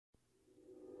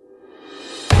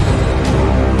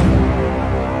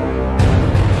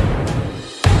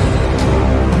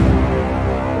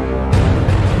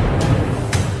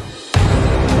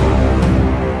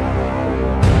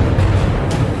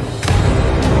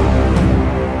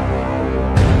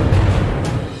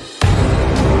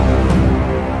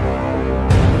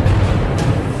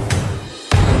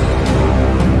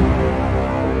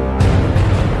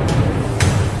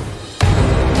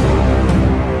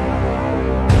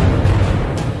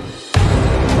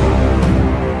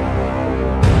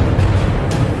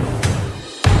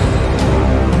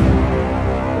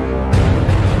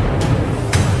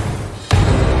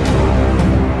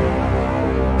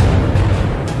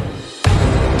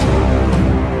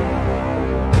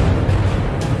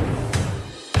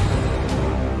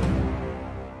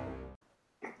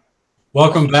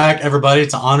Welcome back, everybody,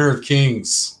 to Honor of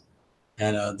Kings.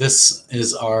 And this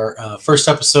is our first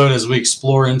episode as we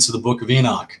explore into the book of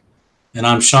Enoch. And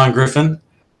I'm Sean Griffin,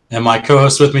 and my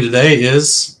co-host with me today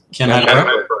is Ken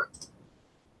Heidebrecht.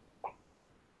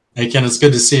 Hey, Ken, it's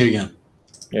good to see you again.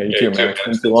 Yeah, you too, man. It's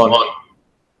been too long.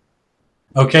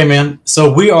 Okay, man.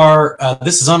 So we are,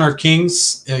 this is Honor of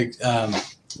Kings.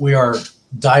 We are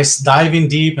diving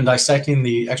deep and dissecting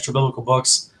the extra biblical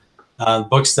books.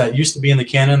 Books that used to be in the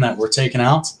canon that were taken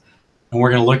out, and we're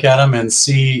going to look at them and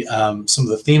see some of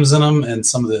the themes in them and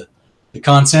some of the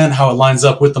content, how it lines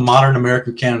up with the modern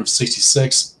American canon of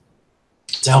 66,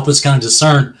 to help us kind of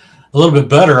discern a little bit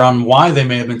better on why they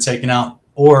may have been taken out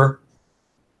or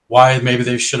why maybe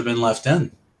they should have been left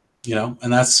in, you know.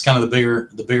 And that's kind of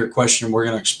the bigger question we're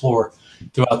going to explore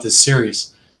throughout this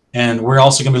series. And we're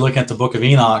also going to be looking at the book of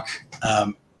Enoch.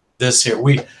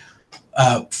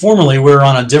 Formerly, we were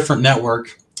on a different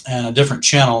network and a different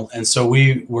channel, and so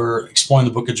we were exploring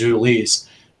the book of Jubilees.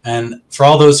 And for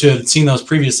all those who had seen those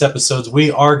previous episodes,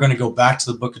 we are going to go back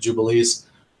to the book of Jubilees.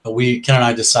 But Ken and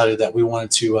I decided that we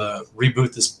wanted to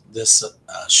reboot this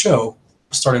show,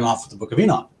 starting off with the book of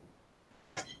Enoch.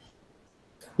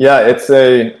 Yeah, it's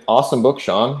a awesome book,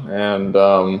 Sean, and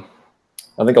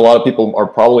I think a lot of people are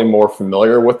probably more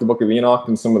familiar with the book of Enoch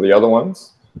than some of the other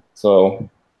ones. So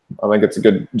I think it's a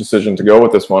good decision to go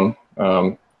with this one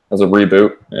as a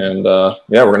reboot. And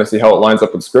yeah, we're going to see how it lines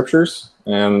up with scriptures,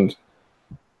 and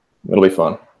it'll be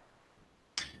fun.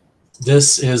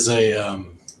 This is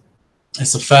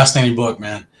it's a fascinating book,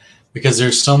 man, because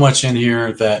there's so much in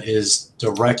here that is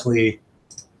directly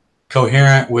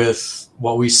coherent with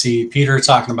what we see Peter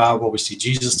talking about, what we see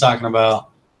Jesus talking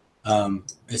about.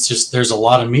 It's just, there's a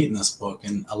lot of meat in this book,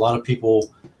 and a lot of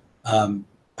people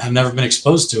have never been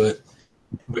exposed to it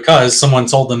because someone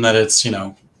told them that it's, you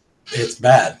know, it's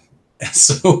bad.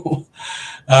 So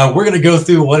we're going to go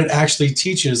through what it actually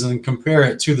teaches and compare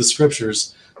it to the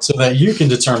scriptures so that you can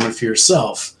determine for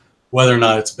yourself whether or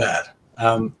not it's bad.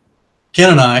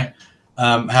 Ken and I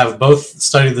have both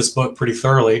studied this book pretty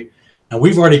thoroughly, and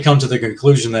we've already come to the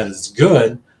conclusion that it's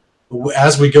good.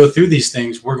 As we go through these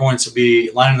things, we're going to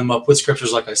be lining them up with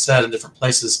scriptures, like I said, in different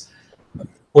places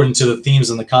according to the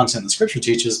themes and the content the scripture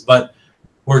teaches. But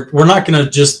we're not going to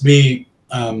just be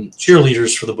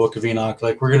cheerleaders for the book of Enoch.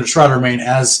 Like, we're going to try to remain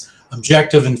as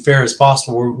objective and fair as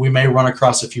possible. We may run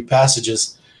across a few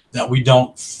passages that we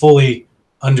don't fully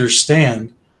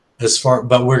understand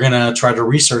but we're going to try to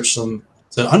research them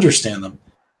to understand them.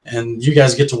 And you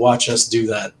guys get to watch us do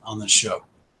that on this show.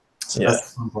 So yes.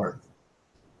 That's the fun part.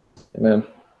 Amen.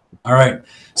 All right.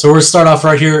 So we're going to start off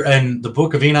right here in the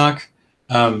book of Enoch,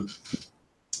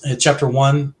 at chapter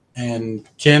 1. And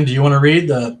Ken, do you want to read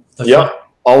the Yeah,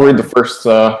 I'll read the first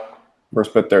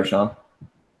bit there, Sean.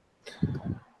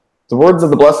 The words of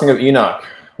the blessing of Enoch,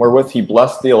 wherewith he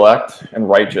blessed the elect and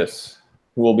righteous,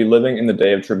 who will be living in the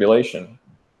day of tribulation,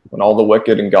 when all the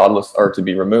wicked and godless are to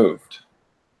be removed.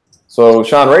 So,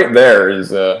 Sean, right there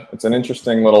is it's an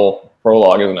interesting little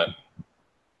prologue, isn't it?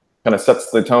 Kind of sets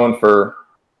the tone for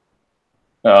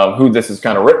who this is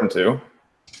kind of written to.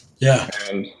 Yeah.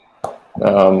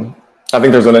 And I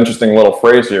think there's an interesting little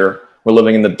phrase here. We're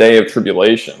living in the day of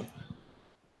tribulation.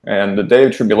 And the day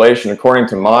of tribulation, according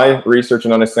to my research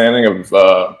and understanding of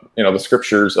the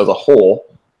scriptures as a whole,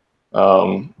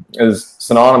 is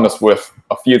synonymous with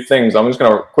a few things. I'm just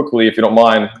going to quickly, if you don't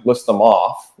mind, list them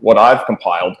off, what I've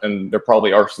compiled, and there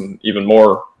probably are some even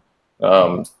more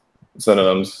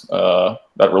synonyms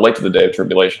that relate to the day of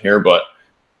tribulation here. But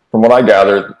from what I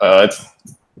gathered, it's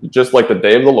just like the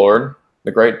day of the Lord,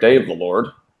 the great day of the Lord,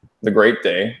 the great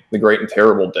day, the great and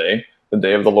terrible day, the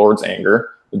day of the Lord's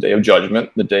anger, the day of judgment,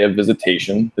 the day of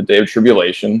visitation, the day of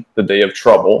tribulation, the day of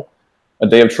trouble, a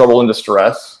day of trouble and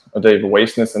distress, a day of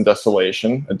wasteness and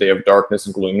desolation, a day of darkness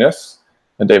and gloominess,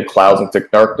 a day of clouds and thick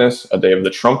darkness, a day of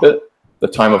the trumpet, the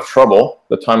time of trouble,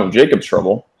 the time of Jacob's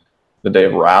trouble, the day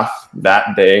of wrath,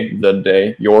 that day, the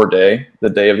day, your day, the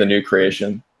day of the new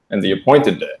creation, and the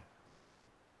appointed day.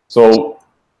 So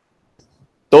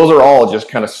those are all just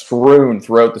kind of strewn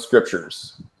throughout the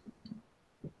scriptures.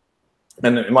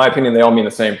 And in my opinion, they all mean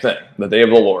the same thing, the day of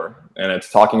the Lord. And it's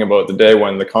talking about the day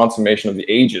when the consummation of the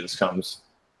ages comes.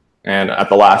 And at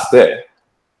the last day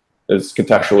is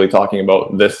contextually talking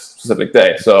about this specific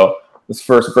day. So this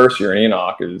first verse here in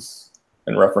Enoch is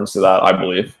in reference to that, I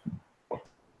believe.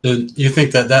 Do you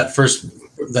think that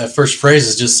first phrase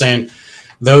is just saying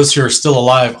those who are still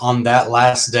alive on that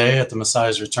last day at the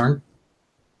Messiah's return?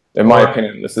 In my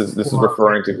opinion, this is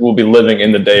referring to who will be living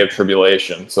in the day of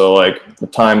tribulation. So like the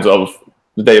times of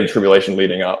the day of tribulation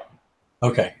leading up.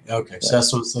 Okay. Okay. So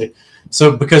that's what it's like.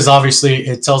 So because obviously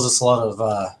it tells us a lot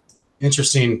of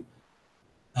interesting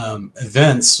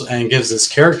events and gives us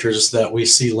characters that we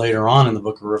see later on in the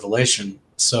book of Revelation.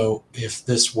 So if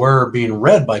this were being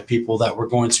read by people that were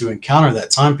going to encounter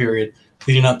that time period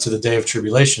leading up to the day of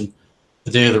tribulation,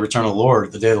 the day of the return of the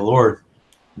Lord, the day of the Lord,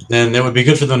 then it would be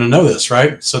good for them to know this,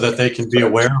 right? So that they can be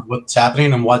aware of what's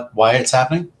happening and why it's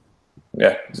happening.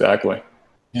 Yeah, exactly.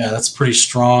 Yeah, that's a pretty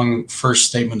strong first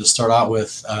statement to start out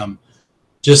with,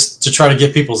 just to try to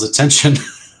get people's attention.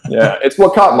 Yeah, it's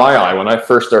what caught my eye when I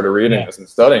first started reading this and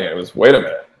studying it. It was, wait a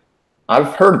minute,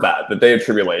 I've heard that, the day of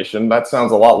tribulation. That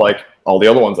sounds a lot like all the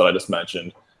other ones that I just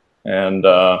mentioned. And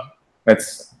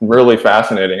it's really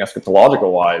fascinating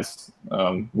eschatological-wise,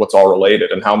 what's all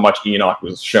related and how much Enoch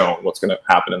was shown what's going to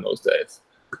happen in those days.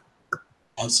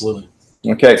 Absolutely.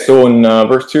 Okay, so in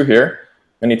verse 2 here,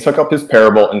 and he took up his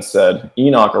parable and said,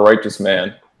 Enoch, a righteous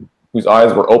man, whose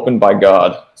eyes were opened by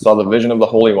God, saw the vision of the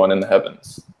Holy One in the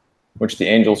heavens, which the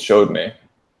angels showed me.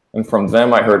 And from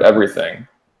them I heard everything,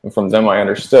 and from them I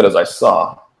understood as I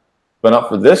saw, but not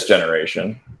for this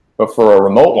generation, but for a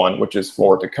remote one, which is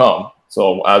for to come.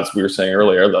 So as we were saying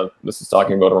earlier, this is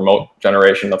talking about a remote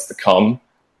generation that's to come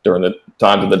during the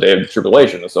times of the day of the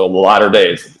tribulation. So the latter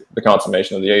days, the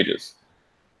consummation of the ages.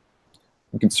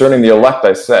 And concerning the elect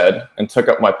I said, and took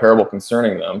up my parable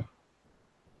concerning them,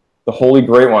 the Holy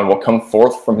Great One will come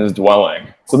forth from his dwelling.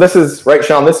 So this is, right,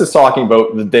 Sean, this is talking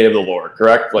about the day of the Lord,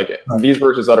 correct? Like these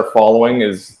verses that are following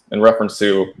is in reference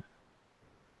to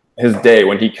his day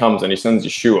when he comes and he sends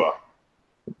Yeshua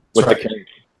with the kingdom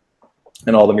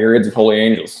and all the myriads of holy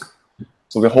angels.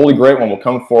 So the Holy Great One will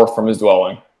come forth from his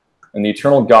dwelling, and the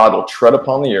eternal God will tread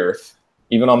upon the earth,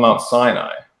 even on Mount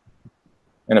Sinai,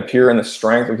 and appear in the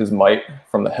strength of his might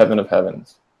from the heaven of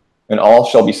heavens. And all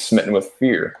shall be smitten with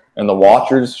fear, and the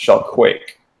watchers shall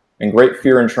quake, and great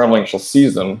fear and trembling shall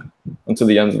seize them unto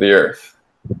the ends of the earth.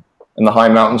 And the high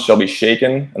mountains shall be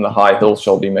shaken, and the high hills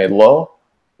shall be made low,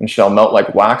 and shall melt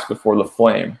like wax before the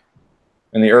flame.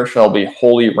 And the earth shall be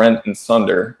wholly rent in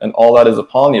sunder, and all that is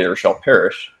upon the earth shall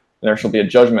perish, and there shall be a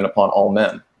judgment upon all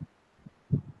men.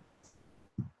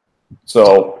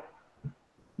 So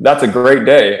that's a great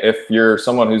day if you're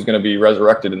someone who's going to be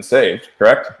resurrected and saved,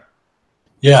 correct?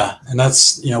 Yeah, and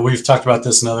that's, we've talked about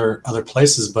this in other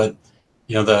places, but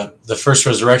the first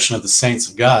resurrection of the saints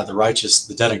of God, the righteous,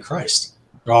 the dead in Christ,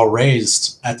 they're all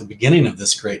raised at the beginning of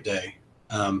this great day,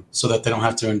 so that they don't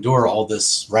have to endure all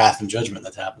this wrath and judgment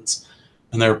that happens.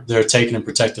 And they're taken and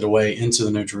protected away into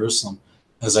the New Jerusalem,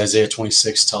 as Isaiah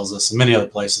 26 tells us, and many other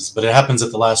places. But it happens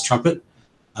at the last trumpet,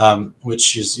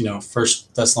 which is 1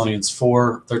 Thessalonians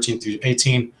 4, 13 through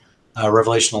 18,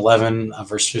 Revelation 11,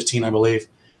 verse 15, I believe.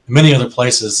 In many other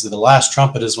places, the last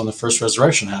trumpet is when the first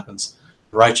resurrection happens.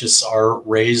 The righteous are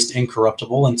raised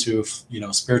incorruptible into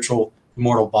spiritual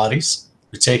immortal bodies.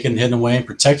 They're taken, hidden away, and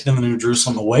protected in the New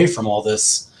Jerusalem, away from all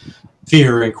this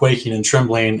fear and quaking and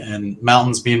trembling and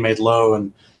mountains being made low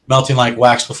and melting like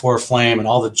wax before a flame and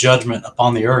all the judgment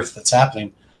upon the earth that's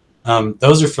happening.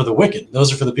 Those are for the wicked.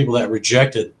 Those are for the people that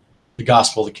rejected the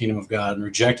gospel of the kingdom of God and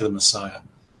rejected the Messiah.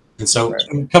 And so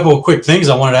a couple of quick things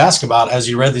I wanted to ask about as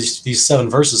you read these 7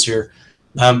 verses here.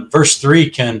 Verse 3,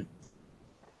 it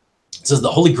says,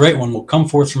 the Holy Great One will come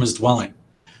forth from his dwelling.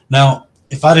 Now,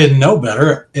 if I didn't know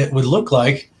better, it would look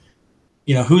like,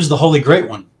 who's the Holy Great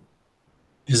One?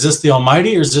 Is this the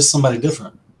Almighty, or is this somebody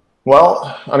different?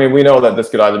 Well, I mean, we know that this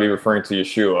could either be referring to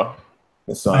Yeshua,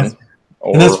 the Son,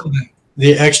 or... And that's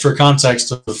the extra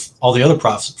context of all the other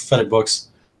prophetic books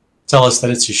tell us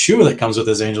that it's Yeshua that comes with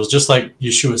his angels, just like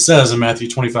Yeshua says in Matthew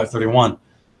 25:31,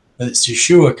 that it's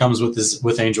Yeshua comes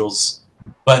with angels,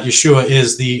 but Yeshua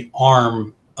is the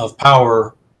arm of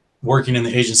power working in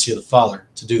the agency of the Father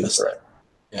to do this. That's right.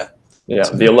 Yeah,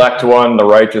 the elect one, the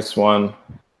righteous one.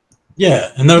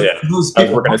 Yeah, and those as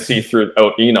we're going to see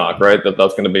throughout Enoch, right? That's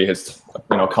going to be his,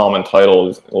 common title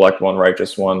is elect one,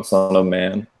 righteous one, Son of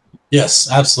Man.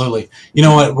 Yes, absolutely. You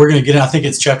know what? We're going to get. I think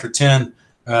it's chapter 10,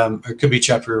 or it could be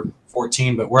chapter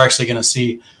 14, but we're actually going to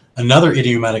see another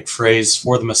idiomatic phrase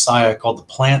for the Messiah called the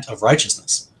plant of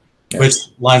righteousness, which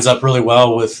lines up really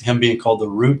well with him being called the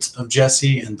root of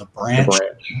Jesse and the branch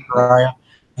of Zechariah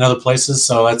and other places.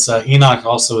 So that's Enoch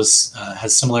also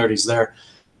has similarities there.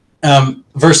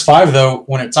 Verse 5, though,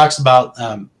 when it talks about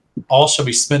all shall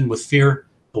be smitten with fear,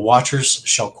 the watchers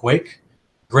shall quake,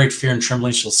 great fear and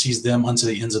trembling shall seize them unto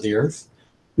the ends of the earth.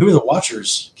 Who are the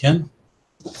watchers, Ken?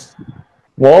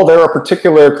 Well, they're a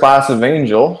particular class of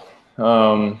angel,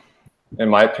 in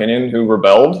my opinion, who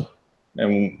rebelled,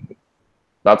 and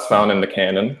that's found in the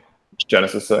canon,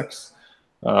 Genesis 6,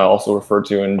 also referred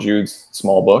to in Jude's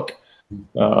small book.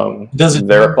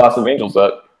 They're a class of angels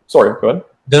that... Sorry, go ahead.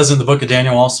 Doesn't the book of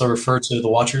Daniel also refer to the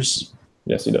watchers?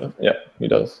 Yes, he does. Yeah, he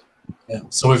does. Yeah.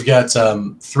 So we've got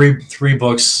three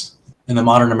books in the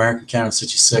modern American canon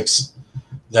 66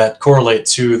 that correlate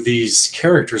to these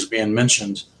characters being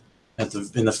mentioned in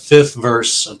the 5th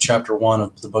verse of chapter 1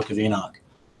 of the book of Enoch.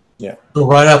 Yeah. So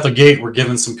right out the gate, we're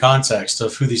given some context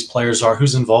of who these players are,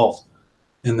 who's involved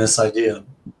in this idea.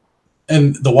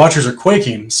 And the watchers are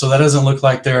quaking, so that doesn't look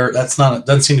like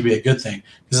doesn't seem to be a good thing,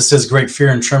 because it says great fear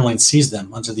and trembling seized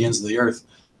them unto the ends of the earth.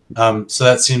 So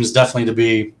that seems definitely to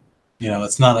be,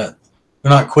 they're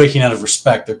not quaking out of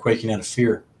respect, they're quaking out of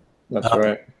fear. That's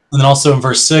right. And then also in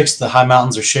verse 6, the high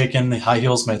mountains are shaken, the high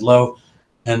hills made low,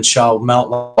 and shall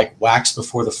melt like wax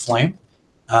before the flame.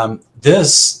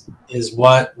 This is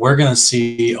what we're going to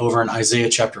see over in Isaiah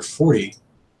chapter 40.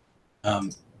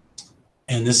 And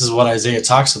this is what Isaiah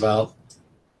talks about.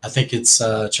 I think it's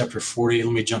chapter 40.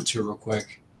 Let me jump to it real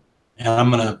quick. And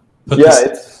I'm going to put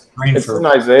it's in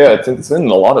Isaiah. It's in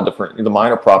a lot of different, the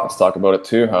minor prophets talk about it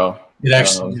too, how it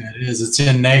actually it is. It's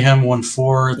in Nahum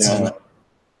 1:4. It's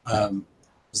in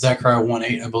Zechariah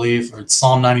 1:8, I believe, or it's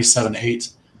Psalm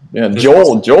 97:8. Yeah,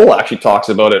 Joel actually talks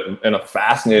about it in a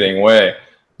fascinating way.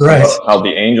 Right. How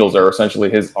the angels are essentially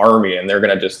his army, and they're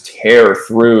going to just tear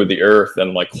through the earth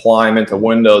and like climb into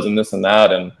windows and this and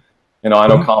that. And I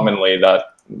know commonly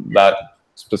that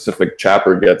specific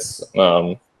chapter gets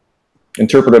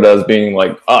interpreted as being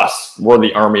like us. We're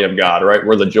the army of God, right?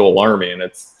 We're the Joel army, and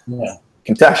it's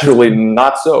contextually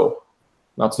not so.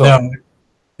 Not so. No.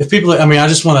 If people, I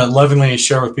just want to lovingly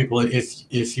share with people,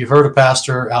 if you heard a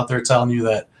pastor out there telling you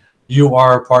that you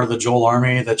are part of the Joel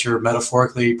army, that you're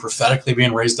metaphorically, prophetically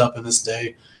being raised up in this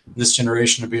day, in this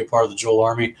generation, to be a part of the Joel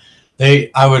army,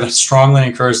 I would strongly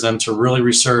encourage them to really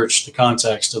research the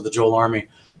context of the Joel army.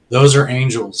 Those are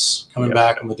angels coming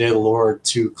back on the day of the Lord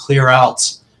to clear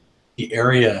out the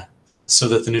area so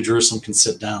that the New Jerusalem can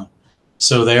sit down.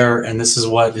 So and this is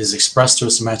what is expressed to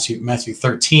us in Matthew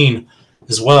 13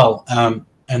 as well.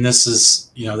 And this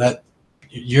is, that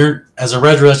you're, as a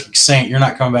resurrected saint, you're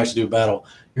not coming back to do battle.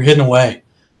 You're hidden away.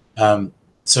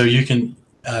 So you can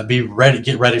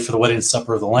get ready for the wedding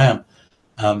supper of the Lamb,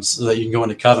 so that you can go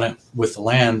into covenant with the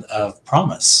land of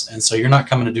promise. And so you're not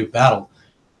coming to do battle.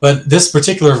 But this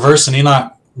particular verse in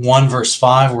Enoch 1 verse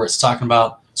 5, where it's talking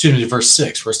about, verse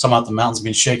 6, where it's talking about the mountains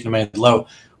being shaken and made low.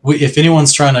 If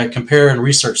anyone's trying to compare and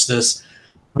research this,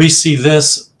 we see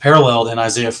this paralleled in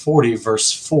Isaiah 40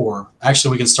 verse 4.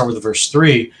 Actually, we can start with verse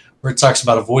 3, where it talks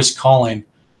about a voice calling,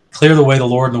 clear the way the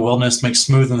Lord in the wilderness, make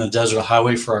smooth in the desert a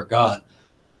highway for our God.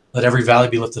 Let every valley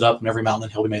be lifted up and every mountain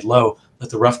and hill be made low. Let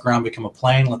the rough ground become a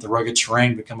plain. Let the rugged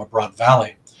terrain become a broad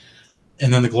valley.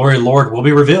 And then the glory of the Lord will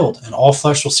be revealed, and all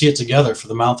flesh will see it together, for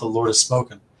the mouth of the Lord has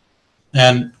spoken.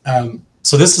 And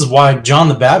so this is why John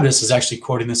the Baptist is actually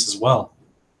quoting this as well.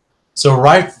 So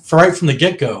right from the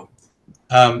get-go,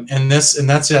 and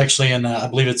that's actually in I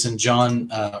believe it's in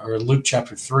John or Luke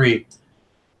chapter 3.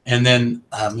 And then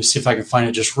let me see if I can find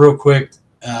it just real quick.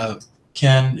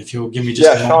 Ken, if you'll give me just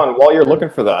a moment. Sean, while you're looking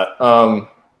for that,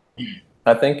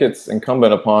 I think it's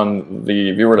incumbent upon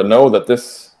the viewer to know that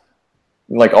this,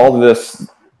 like all this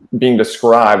being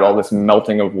described, all this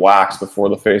melting of wax before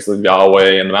the face of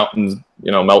Yahweh, and the mountains,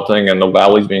 melting, and the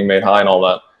valleys being made high, and all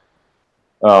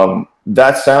that,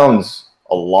 that sounds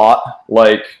a lot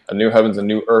like a new heavens and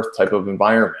new earth type of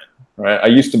environment, right? I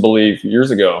used to believe years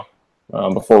ago,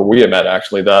 before we had met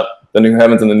actually, that the new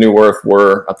heavens and the new earth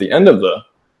were at the end of the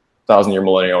 1,000-year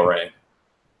millennial reign.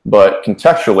 But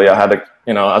contextually, I had to,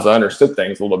 as I understood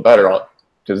things a little bit better,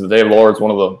 because the day of the Lord is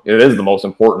it is the most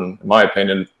important, in my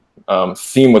opinion,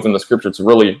 theme within the scripture to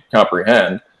really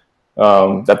comprehend,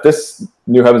 that this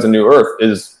new heavens and new earth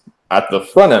is at the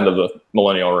front end of the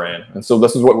millennial reign. And so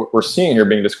this is what we're seeing here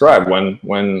being described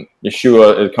when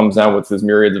Yeshua comes down with his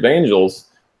myriads of angels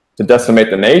to decimate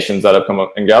the nations that have come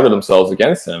up and gathered themselves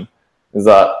against him, is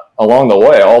that along the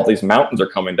way, all these mountains are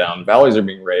coming down, valleys are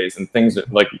being raised, and things are,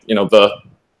 like, the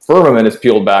firmament is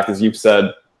peeled back, as you've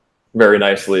said very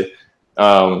nicely.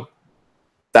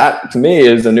 That to me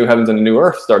is the new heavens and the new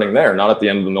earth starting there, not at the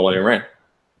end of the millennial reign.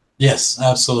 Yes,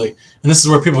 absolutely. And this is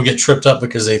where people get tripped up,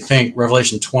 because they think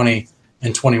Revelation 20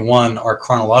 and 21 are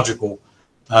chronological.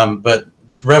 But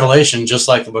Revelation, just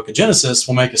like the book of Genesis,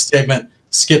 will make a statement,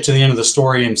 skip to the end of the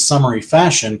story in summary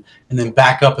fashion, and then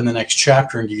back up in the next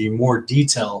chapter and give you more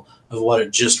detail of what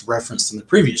it just referenced in the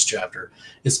previous chapter.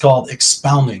 It's called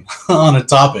expounding on a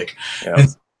topic. Yeah.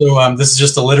 And so this is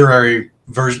just a literary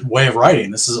way of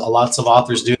writing. Lots of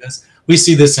authors do this. We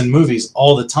see this in movies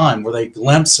all the time, where they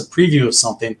glimpse a preview of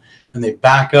something and they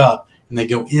back up and they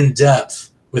go in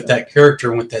depth with that character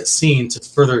and with that scene to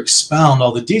further expound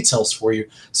all the details for you.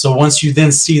 So once you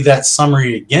then see that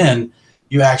summary again,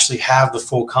 you actually have the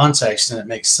full context and it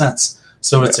makes sense.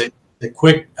 So it's a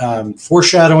quick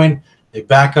foreshadowing. They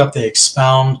back up, they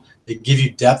expound, they give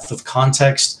you depth of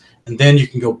context, and then you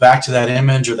can go back to that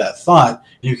image or that thought,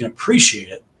 and you can appreciate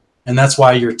it. And that's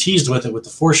why you're teased with it with the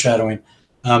foreshadowing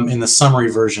in the summary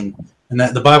version. And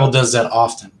that the Bible does that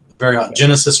often. Very often.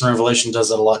 Genesis and Revelation does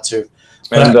that a lot too.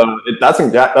 But and that's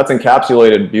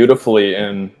encapsulated beautifully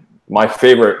in my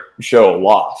favorite show,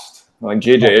 Lost. Like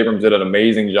J.J. Abrams did an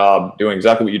amazing job doing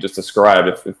exactly what you just described.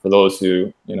 If for those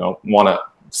who want to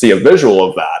see a visual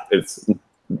of that,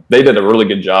 they did a really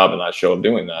good job in that show of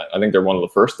doing that. I think they're one of the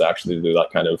first to actually do that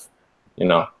kind of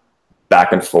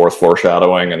back and forth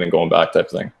foreshadowing and then going back type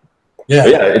thing. Yeah,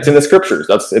 it's in the scriptures.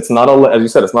 It's not as you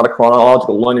said, it's not a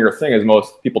chronological linear thing as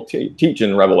most people teach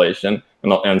in Revelation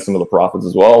and some of the prophets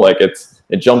as well. Like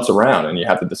it jumps around, and you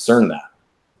have to discern that.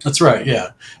 That's right.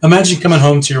 Yeah. Imagine coming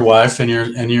home to your wife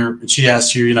and she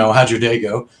asks you, how'd your day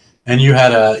go? And you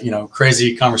had a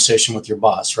crazy conversation with your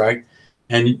boss, right?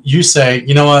 And you say,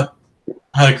 you know what?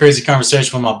 I had a crazy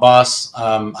conversation with my boss.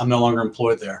 I'm no longer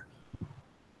employed there.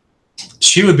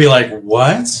 She would be like,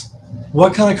 what?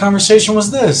 What kind of conversation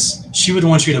was this? She would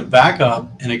want you to back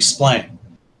up and explain.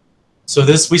 So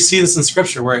we see this in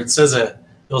Scripture where it says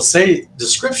it'll say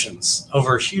descriptions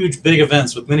over huge, big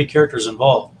events with many characters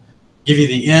involved, give you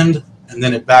the end, and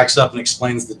then it backs up and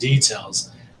explains the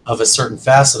details of a certain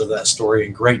facet of that story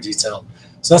in great detail.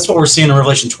 So that's what we're seeing in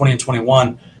Revelation 20 and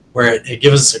 21, where it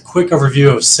gives us a quick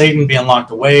overview of Satan being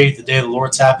locked away, the day of the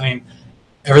Lord's happening,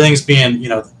 everything's being,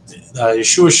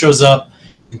 Yeshua shows up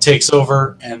and takes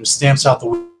over and stamps out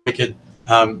the wicked.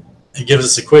 It gives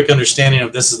us a quick understanding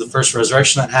of this is the first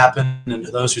resurrection that happened, and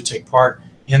those who take part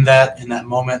in that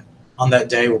moment on that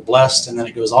day were blessed. And then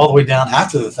it goes all the way down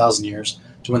after the 1,000 years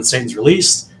to when Satan's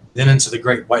released, then into the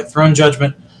great white throne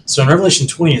judgment. So in Revelation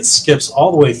 20, it skips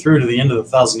all the way through to the end of the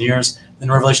 1,000 years. Then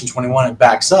Revelation 21, it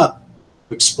backs up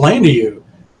to explain to you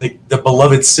the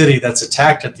beloved city that's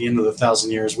attacked at the end of the 1,000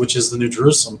 years, which is the New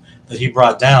Jerusalem that he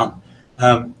brought down.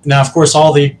 Now, of course,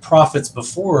 all the prophets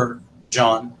before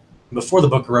John, before the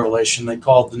book of Revelation, they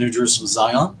called the New Jerusalem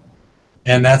Zion.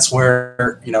 And that's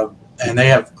where, and they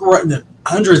have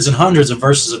hundreds and hundreds of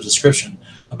verses of description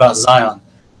about Zion.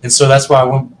 And so that's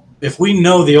why if we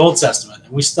know the Old Testament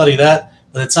and we study that,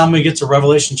 by the time we get to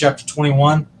Revelation chapter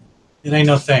 21, it ain't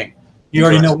no thing. You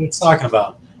already know what it's talking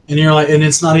about. And you're like, and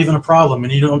it's not even a problem.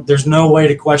 And there's no way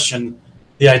to question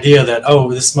the idea that,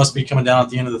 this must be coming down at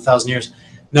the end of the 1,000 years.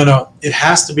 No, it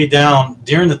has to be down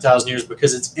during the 1,000 years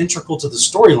because it's integral to the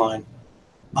storyline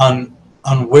on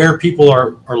where people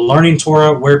are learning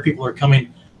Torah, where people are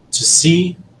coming to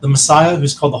see the Messiah,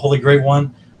 who's called the Holy Great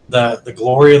One, the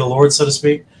glory of the Lord, so to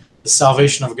speak, the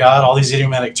salvation of God, all these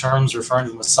idiomatic terms referring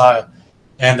to the Messiah.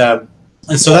 And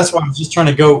so that's why I was just trying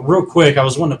to go real quick. I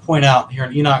was wanting to point out here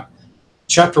in Enoch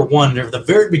chapter 1, at the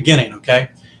very beginning, okay?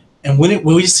 And when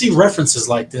we see references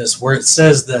like this, where it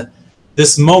says that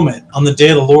this moment on the day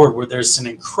of the Lord where there's an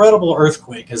incredible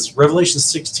earthquake, as Revelation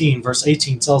 16, verse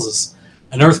 18 tells us,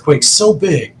 an earthquake so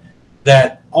big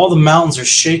that all the mountains are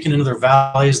shaken into their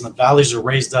valleys and the valleys are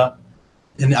raised up.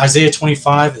 In Isaiah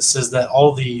 25, it says that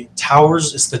all the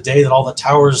towers, it's the day that all the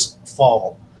towers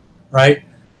fall, right?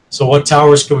 So what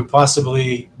towers could we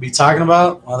possibly be talking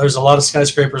about? Well, there's a lot of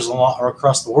skyscrapers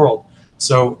across the world.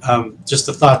 So just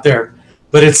a thought there.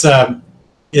 But it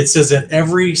says that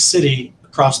every city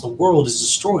across the world is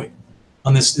destroyed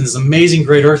on this amazing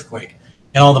great earthquake.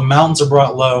 And all the mountains are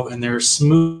brought low and they're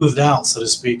smoothed out, so to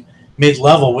speak, made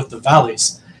level with the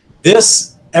valleys.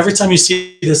 This, every time you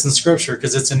see this in Scripture,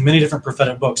 because it's in many different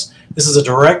prophetic books, this is a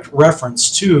direct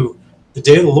reference to the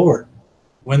day of the Lord,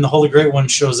 when the Holy Great One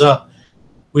shows up.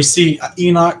 We see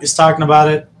Enoch is talking about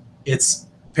it. It's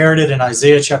parroted in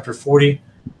Isaiah chapter 40,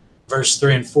 verse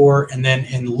 3 and 4. And then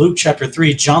in Luke chapter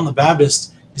 3, John the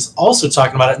Baptist is also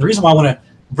talking about it. And the reason why I want to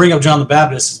bring up John the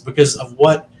Baptist is because of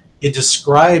what it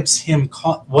describes him,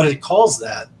 what it calls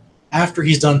that after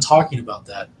he's done talking about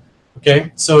that.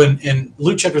 Okay, so in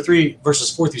Luke chapter 3,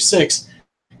 verses 4 through 6,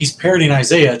 he's parodying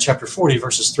Isaiah chapter 40,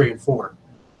 verses 3 and 4.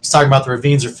 He's talking about the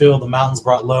ravines are filled, the mountains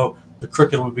brought low, the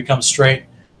crooked will become straight,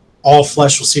 all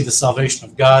flesh will see the salvation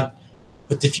of God.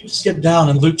 But if you skip down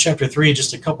in Luke chapter 3,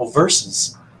 just a couple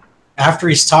verses, after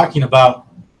he's talking about,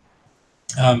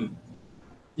 some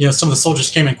of the soldiers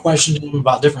came and questioned him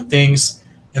about different things.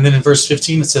 And then in verse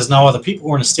 15, it says, now while the people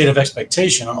were in a state of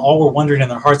expectation, and all were wondering in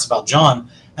their hearts about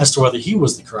John as to whether he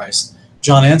was the Christ,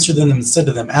 John answered them and said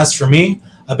to them, as for me,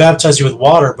 I baptize you with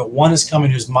water, but one is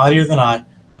coming who's mightier than I,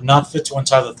 I'm not fit to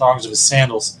untie the thongs of his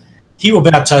sandals. He will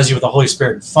baptize you with the Holy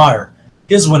Spirit and fire.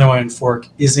 His winnowing fork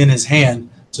is in his hand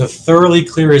to thoroughly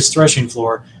clear his threshing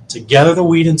floor, to gather the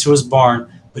wheat into his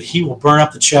barn, but he will burn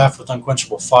up the chaff with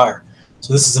unquenchable fire.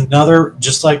 So this is another,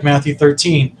 just like Matthew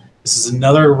 13, this is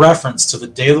another reference to the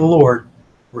day of the Lord,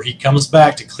 where he comes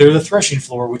back to clear the threshing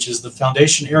floor, which is the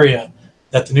foundation area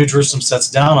that the New Jerusalem sets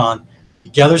down on. He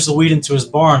gathers the wheat into his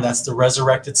barn. That's the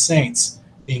resurrected saints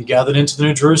being gathered into the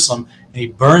New Jerusalem. And he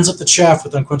burns up the chaff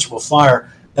with unquenchable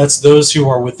fire. That's those who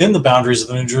are within the boundaries of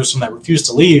the New Jerusalem that refuse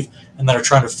to leave and that are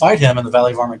trying to fight him in the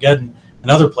Valley of Armageddon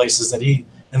and other places that he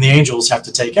and the angels have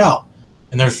to take out.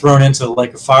 And they're thrown into the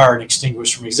lake of fire and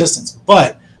extinguished from existence.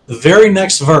 But the very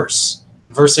next verse,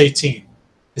 verse 18,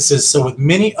 it says, so with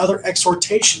many other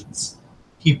exhortations,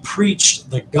 he preached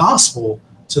the gospel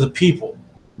to the people.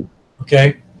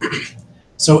 Okay?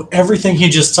 So everything he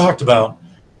just talked about,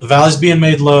 the valleys being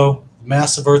made low, the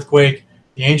massive earthquake,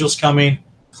 the angels coming,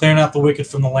 clearing out the wicked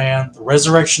from the land, the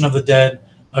resurrection of the dead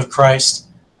of Christ,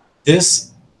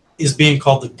 this is being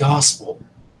called the gospel.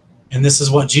 And this is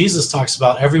what Jesus talks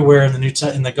about everywhere in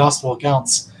the gospel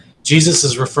accounts. Jesus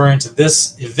is referring to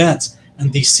this event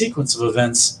and the sequence of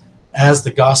events as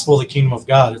the gospel of the kingdom of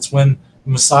God. It's when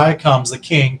the Messiah comes, the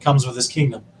king comes with his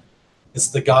kingdom. It's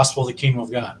the gospel of the kingdom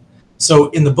of God. So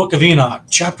in the book of Enoch,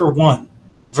 chapter 1,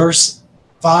 verse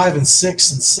 5 and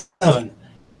 6 and 7,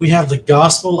 we have the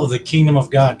gospel of the kingdom of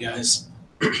God, guys.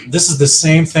 This is the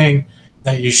same thing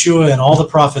that Yeshua and all the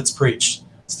prophets preached.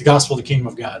 It's the gospel of the kingdom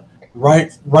of God.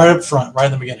 Right up front, right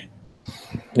in the beginning.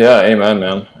 Yeah, amen,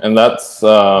 man. And that's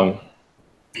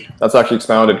actually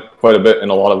expounded quite a bit in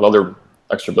a lot of other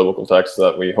extra biblical texts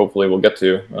that we hopefully will get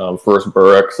to. First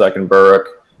Baruch, Second Baruch,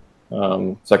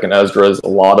 Second Esdras. A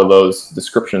lot of those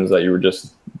descriptions that you were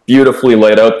just beautifully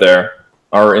laid out there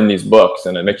are in these books,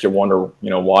 and it makes you wonder,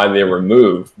 why they were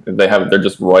removed. They're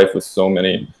just rife with so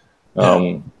many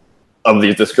of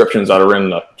these descriptions that are in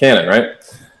the canon, right?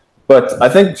 But I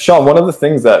think, Sean, one of the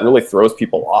things that really throws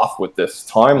people off with this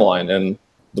timeline and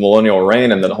the millennial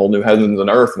reign and the whole new heavens and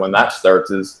earth, when that starts,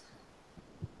 is,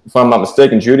 if I'm not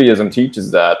mistaken, Judaism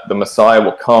teaches that the Messiah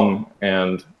will come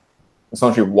and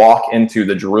essentially walk into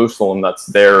the Jerusalem that's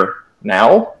there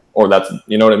now, or that's,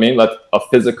 you know what I mean? That's a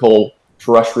physical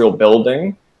terrestrial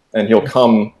building, and he'll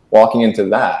come walking into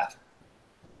that.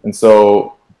 And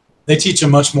so they teach a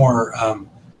much more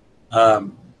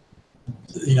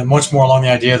much more along the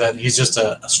idea that he's just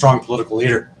a strong political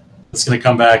leader that's going to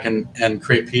come back and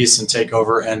create peace and take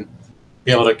over and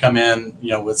be able to come in,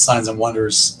 with signs and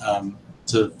wonders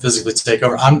to physically take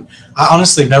over. I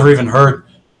honestly have never even heard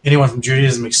anyone from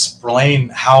Judaism explain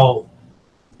how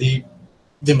the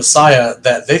Messiah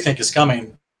that they think is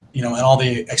coming, and all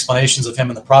the explanations of him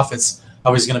and the prophets,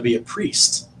 how he's going to be a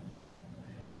priest.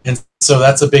 And so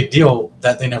that's a big deal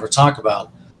that they never talk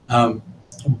about.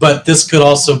 But this could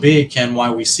also be, Ken,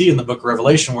 why we see in the book of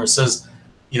Revelation where it says,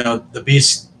 the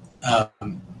beast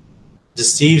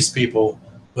deceives people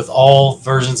with all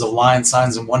versions of lying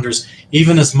signs and wonders,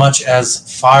 even as much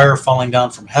as fire falling down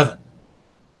from heaven,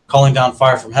 calling down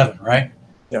fire from heaven, right?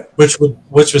 Yeah. Which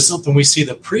was something we see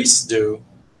the priests do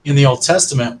in the Old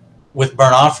Testament with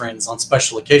burnt offerings on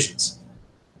special occasions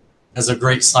as a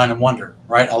great sign and wonder,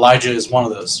 right? Elijah is one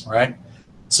of those, right?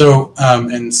 So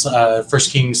in 1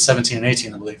 Kings 17 and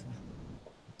 18, I believe.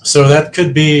 So that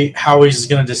could be how he's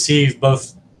going to deceive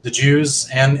both the Jews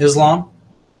and Islam,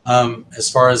 as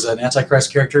far as an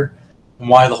Antichrist character, and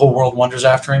why the whole world wonders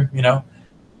after him.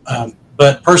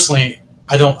 But personally,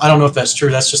 I don't know if that's true.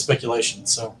 That's just speculation.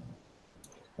 So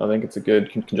I think it's a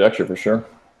good conjecture for sure.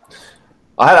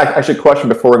 I had actually a question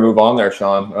before we move on there,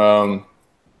 Sean.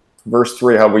 Verse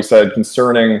 3, how we said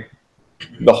concerning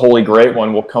the Holy Great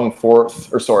One will come forth,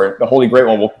 the Holy Great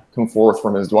One will come forth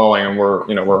from his dwelling, and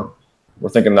we're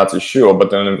thinking that's Yeshua.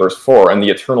 But then in verse 4, and the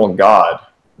eternal God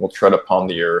will tread upon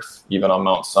the earth, even on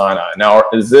Mount Sinai. Now,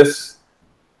 is this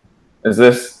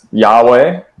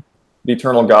Yahweh, the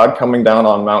eternal God, coming down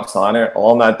on Mount Sinai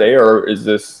on that day, or is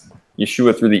this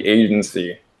Yeshua through the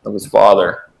agency of his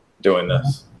Father doing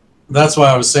this? That's why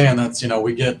I was saying that,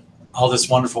 we get all this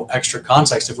wonderful extra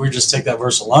context. If we just take that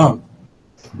verse alone,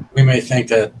 we may think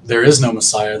that there is no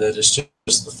Messiah, that it's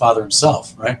just the Father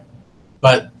himself, right?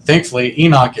 But thankfully,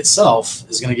 Enoch itself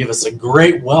is going to give us a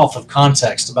great wealth of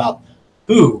context about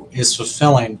who is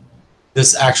fulfilling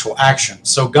this actual action.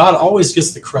 So God always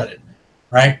gets the credit,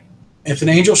 right? If an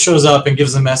angel shows up and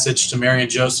gives a message to Mary and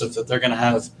Joseph that they're going to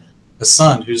have a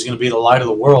son who's going to be the light of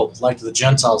the world, light to the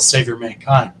Gentiles, savior of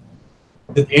mankind,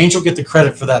 did the angel get the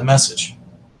credit for that message?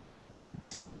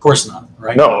 Of course not,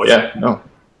 right? No, yeah, no.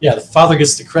 Yeah, the Father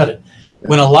gets the credit.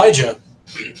 When Elijah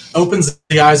opens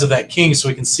the eyes of that king so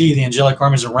he can see the angelic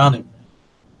armies around him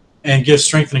and gives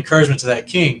strength and encouragement to that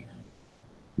king,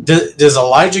 does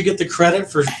Elijah get the credit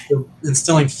for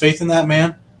instilling faith in that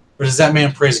man or does that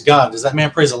man praise God? Does that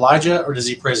man praise Elijah, or does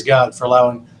he praise God for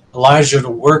allowing Elijah to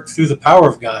work through the power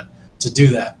of God to do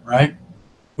that, right?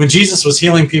 When Jesus was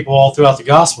healing people all throughout the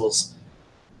Gospels,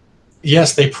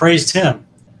 yes, they praised him,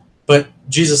 but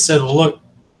Jesus said, well, look,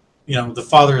 the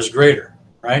Father is greater,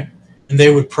 right? And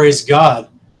they would praise God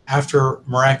after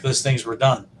miraculous things were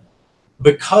done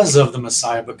because of the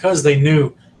Messiah, because they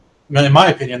knew, in my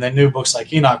opinion, they knew books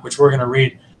like Enoch, which we're going to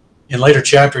read in later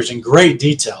chapters in great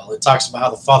detail. It talks about how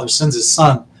the Father sends his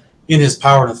Son in his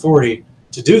power and authority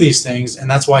to do these things,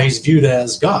 and that's why he's viewed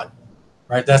as God,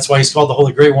 right? That's why he's called the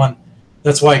Holy Great One.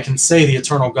 That's why he can say the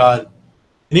eternal God.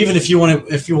 And even if we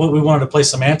wanted to play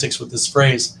semantics with this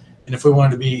phrase, and if we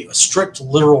wanted to be a strict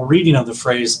literal reading of the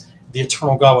phrase, the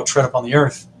eternal God will tread upon the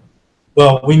earth.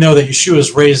 Well, we know that Yeshua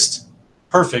is raised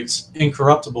perfect,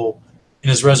 incorruptible in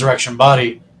his resurrection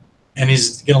body, and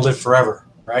he's going to live forever,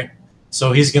 right?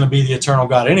 So he's going to be the eternal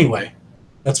God anyway.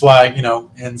 That's why,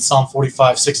 in Psalm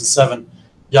 45, 6 and 7,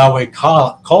 Yahweh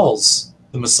calls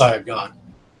the Messiah God,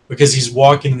 because he's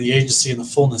walking in the agency and the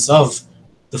fullness of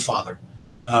the Father,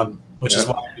 which is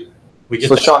why we get.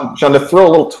 So, Sean, to throw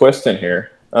a little twist in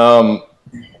here, so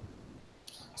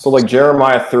like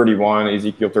Jeremiah 31,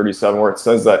 Ezekiel 37, where it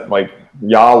says that like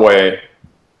Yahweh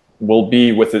will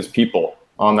be with his people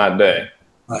on that day.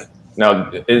 Right.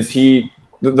 Now, is he,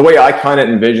 the way I kind of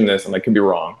envision this, and I could be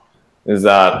wrong, is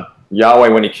that Yahweh,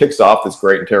 when he kicks off this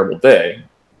great and terrible day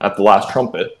at the last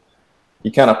trumpet, he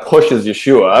kind of pushes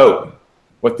Yeshua out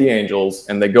with the angels,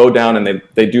 and they go down and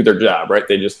they do their job, right?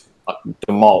 They just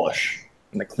demolish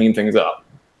and they clean things up.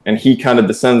 And he kind of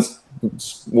descends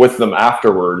with them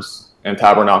afterwards and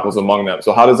tabernacles among them.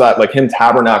 So how does that, like him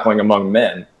tabernacling among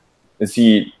men, is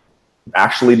he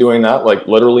actually doing that, like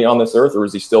literally on this earth, or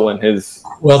is he still in his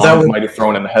mighty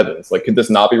throne in the heavens? Like, could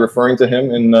this not be referring to him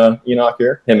in Enoch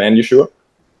here, him and Yeshua?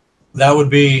 That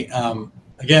would be,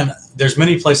 again, there's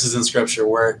many places in Scripture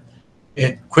where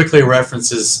it quickly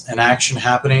references an action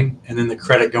happening and then the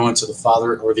credit going to the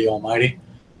Father or the Almighty.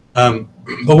 But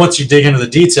once you dig into the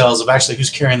details of actually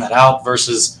who's carrying that out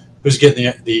versus who's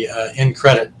getting the end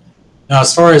credit. Now,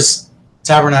 as far as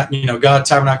God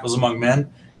tabernacles among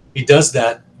men, he does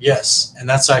that, yes. And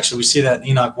that's actually, we see that in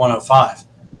Enoch 105,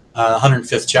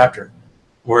 105th chapter,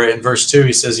 where in verse 2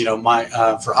 he says,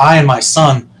 for I and my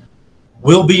son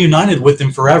will be united with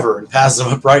him forever in paths of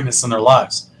uprightness in their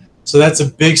lives. So that's a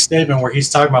big statement where he's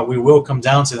talking about we will come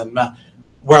down to them.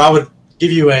 Where I would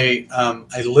give you a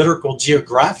literal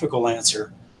geographical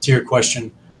answer to your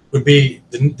question would be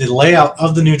the layout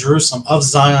of the New Jerusalem, of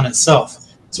Zion itself.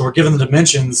 So we're given the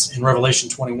dimensions in Revelation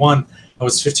 21. It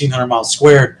was 1,500 miles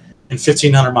squared and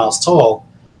 1,500 miles tall.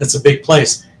 That's a big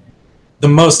place. The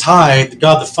Most High,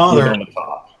 God the Father,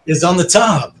 is on the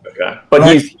top. Okay. But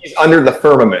right? he's under the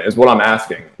firmament is what I'm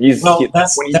asking. When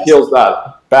he peels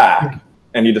that back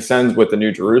and he descends with the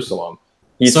New Jerusalem,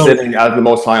 he's sitting as the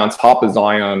Most High on top of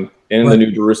Zion in the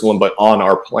New Jerusalem, but on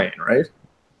our plane, right?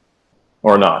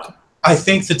 Or not? I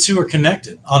think the two are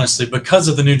connected, honestly, because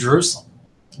of the New Jerusalem.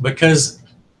 Because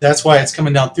that's why it's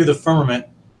coming down through the firmament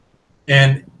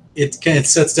and it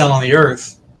sets down on the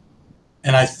earth.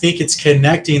 And I think it's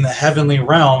connecting the heavenly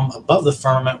realm above the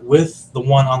firmament with the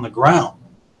one on the ground.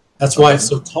 That's why it's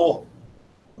so tall.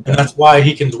 And that's why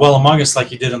he can dwell among us like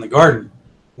he did in the garden.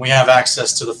 We have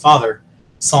access to the Father.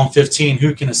 Psalm 15,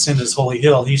 who can ascend his holy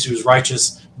hill? He who is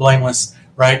righteous, blameless,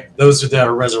 right? Those that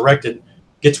are resurrected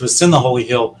get to ascend the holy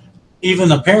hill.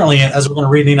 Even apparently, as we're going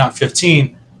to read in Enoch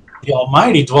 15, the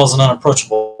Almighty dwells in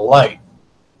unapproachable light.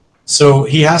 So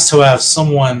he has to have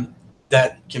someone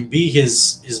that can be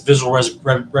his visual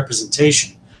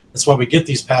representation. That's why we get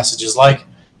these passages like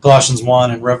Colossians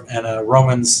 1 and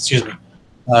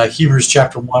Hebrews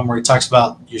chapter 1, where he talks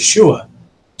about Yeshua.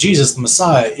 Jesus, the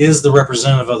Messiah, is the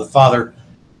representative of the Father.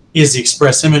 He is the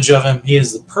express image of him. He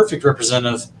is the perfect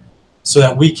representative so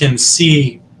that we can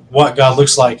see what God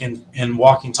looks like in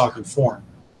walking, talking form.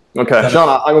 Okay,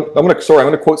 Sean, I'm going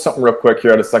to quote something real quick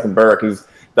here out of 2nd Baruch, because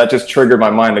that just triggered my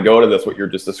mind to go to this, what you're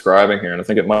just describing here, and I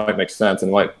think it might make sense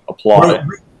and might apply.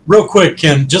 Real quick,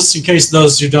 Ken, just in case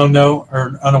those who don't know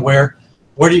or unaware,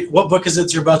 what book is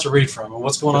it you're about to read from, and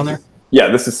what's going on there? Yeah,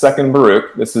 this is 2nd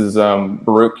Baruch. This is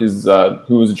Baruch,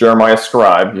 who was Jeremiah's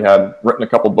scribe. He had written a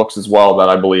couple books as well that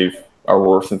I believe are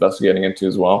worth investigating into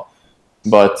as well.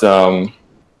 But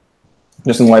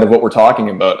just in light of what we're talking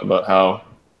about how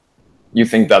you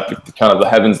think that the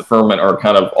heavens, the firmament, are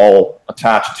kind of all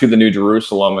attached to the New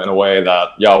Jerusalem in a way that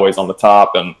Yahweh's on the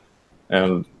top,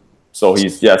 and so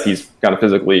he's kind of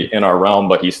physically in our realm,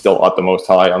 but he's still at the Most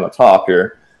High on the top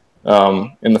here.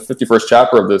 In the 51st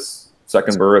chapter of this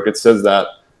 2nd Baruch, it says that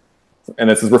and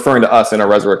this is referring to us in our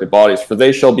resurrected bodies, for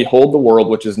they shall behold the world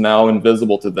which is now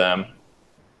invisible to them,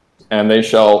 and they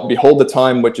shall behold the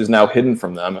time which is now hidden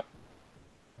from them,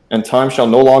 and time shall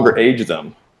no longer age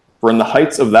them. For in the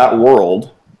heights of that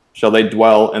world shall they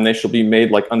dwell, and they shall be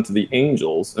made like unto the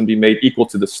angels, and be made equal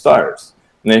to the stars.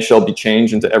 And they shall be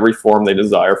changed into every form they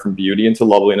desire, from beauty into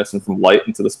loveliness, and from light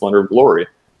into the splendor of glory.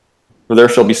 For there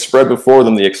shall be spread before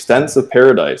them the extents of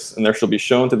paradise, and there shall be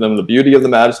shown to them the beauty of the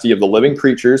majesty of the living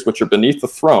creatures which are beneath the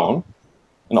throne,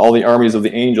 and all the armies of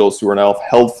the angels who are now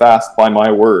held fast by my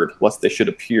word, lest they should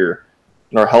appear,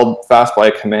 and are held fast by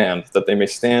a command, that they may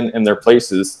stand in their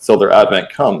places till their advent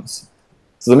comes.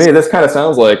 So to me, this kind of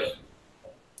sounds like,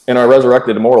 in our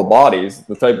resurrected immortal bodies,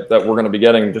 the type that we're going to be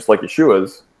getting just like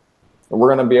Yeshua's, we're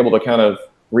going to be able to kind of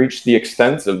reach the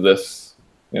extents of this,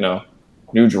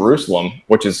 New Jerusalem,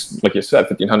 which is, like you said,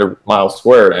 1,500 miles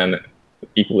squared and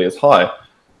equally as high.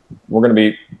 We're going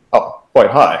to be up quite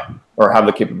high, or have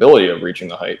the capability of reaching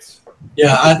the heights.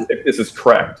 Yeah. If this is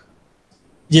correct.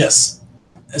 Yes.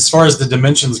 As far as the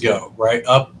dimensions go, right?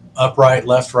 Up, right,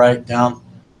 left, right, down,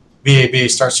 BAB,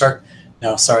 start.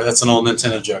 No, sorry, that's an old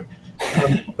Nintendo joke.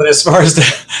 But as far as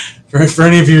for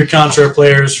any of you Contra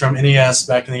players from NES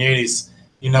back in the 80s,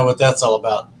 you know what that's all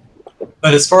about.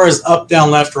 But as far as up, down,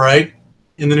 left, right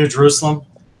in the New Jerusalem,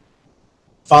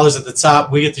 Father's at the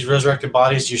top, we get these resurrected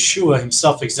bodies. Yeshua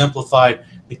himself exemplified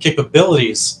the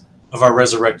capabilities of our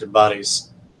resurrected bodies.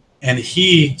 And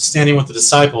he, standing with the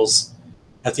disciples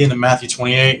at the end of Matthew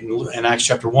 28 and Acts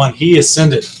chapter 1, he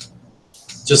ascended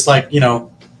just like,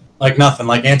 like nothing,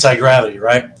 like anti-gravity,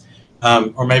 right?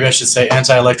 Or maybe I should say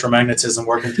anti-electromagnetism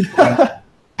working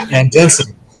and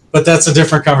density. But that's a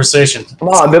different conversation. Come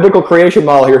on, biblical creation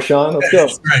model here, Sean. Let's go.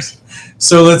 Right.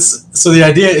 So the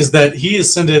idea is that he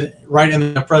ascended right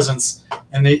in the presence,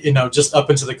 and they, just up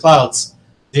into the clouds.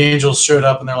 The angels showed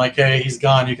up, and they're like, "Hey, he's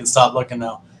gone. You can stop looking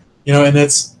now." And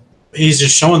he's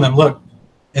just showing them, look,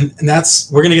 and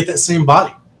we're gonna get that same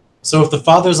body. So if the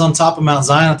Father's on top of Mount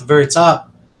Zion at the very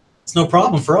top, it's no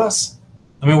problem for us.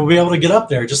 I mean, we'll be able to get up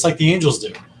there just like the angels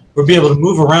do. We'll be able to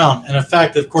move around, and in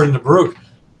fact, according to Baruch,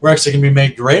 we're actually going to be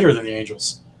made greater than the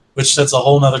angels, which that's a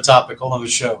whole nother topic, whole nother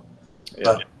show.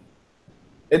 Yeah.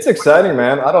 It's exciting,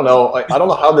 man. I don't know. I don't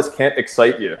know how this can't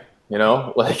excite you.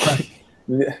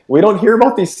 We don't hear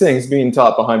about these things being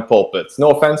taught behind pulpits. No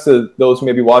offense to those who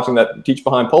may be watching that teach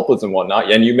behind pulpits and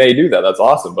whatnot, and you may do that. That's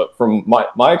awesome. But from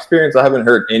my experience, I haven't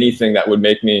heard anything that would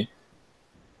make me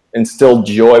instill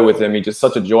joy within me, just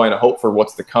such a joy and a hope for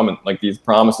what's to come, and like these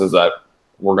promises that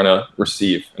we're going to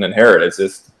receive and inherit. It's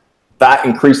just that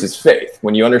increases faith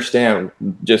when you understand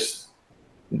just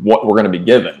what we're going to be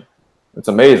given. It's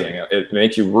amazing. It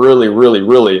makes you really, really,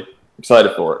 really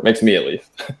excited for it. It makes me, at least.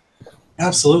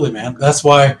 Absolutely, man. That's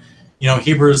why,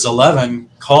 Hebrews 11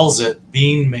 calls it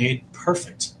being made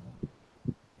perfect.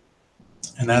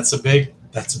 And that's a big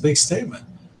statement.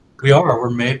 We're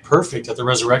made perfect at the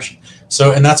resurrection.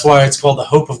 So, and that's why it's called the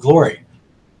hope of glory.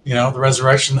 The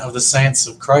resurrection of the saints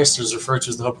of Christ is referred to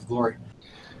as the hope of glory.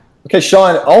 Okay,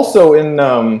 Sean, also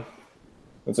in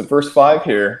it's in verse 5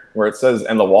 here, where it says,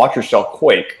 and the watchers shall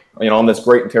quake, on this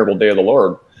great and terrible day of the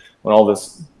Lord, when all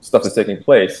this stuff is taking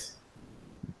place.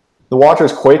 The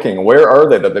watchers quaking, where are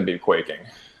they that they be quaking?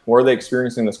 Where are they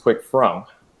experiencing this quake from?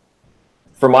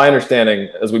 From my understanding,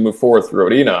 as we move forward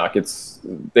throughout Enoch,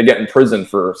 they get imprisoned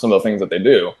for some of the things that they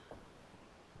do.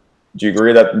 Do you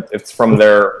agree that it's from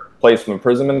their place of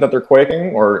imprisonment that they're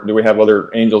quaking, or do we have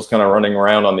other angels kind of running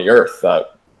around on the earth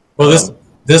that? Well,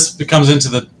 this becomes into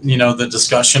the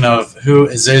discussion of who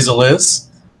Azazel is,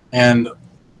 and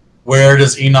where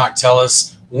does Enoch tell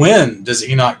us? When does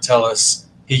Enoch tell us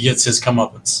he gets his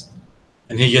comeuppance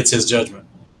and he gets his judgment?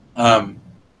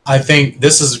 I think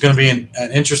this is going to be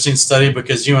an interesting study,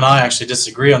 because you and I actually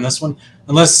disagree on this one,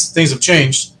 unless things have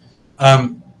changed.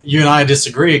 You and I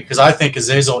disagree, because I think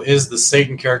Azazel is the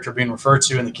Satan character being referred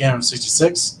to in the canon of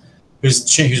 66,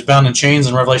 who's bound in chains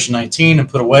in Revelation 19 and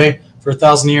put away for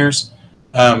 1,000 years.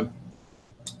 And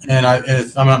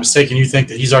if I'm not mistaken, you think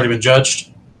that he's already been judged?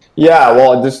 Yeah,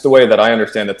 well, just the way that I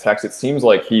understand the text, it seems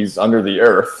like he's under the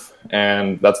earth,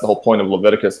 and that's the whole point of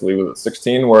Leviticus, I believe it was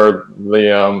 16, where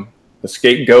the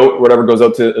scapegoat, whatever, goes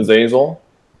out to Azazel.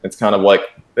 It's kind of like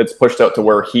it's pushed out to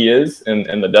where he is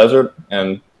in the desert,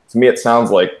 and to me, it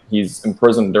sounds like he's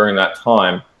imprisoned during that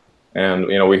time. And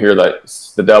we hear that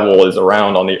the devil is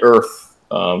around on the earth.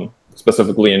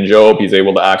 Specifically in Job, he's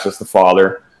able to access the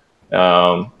Father,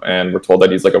 and we're told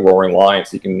that he's like a roaring lion,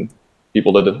 seeking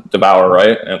people to devour,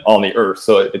 right, and on the earth.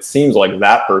 So it seems like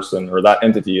that person or that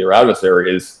entity or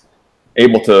adversary is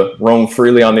able to roam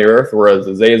freely on the earth, whereas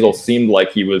Azazel seemed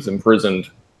like he was imprisoned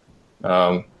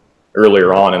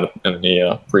earlier on in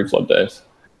the pre-flood days.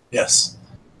 Yes.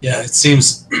 Yeah, it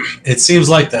seems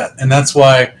like that. And that's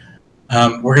why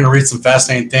we're going to read some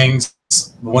fascinating things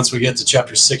once we get to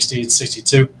chapter 60 and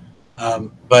 62.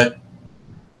 But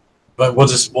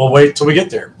we'll wait till we get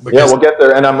there. Yeah, we'll get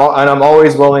there. And I'm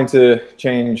always willing to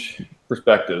change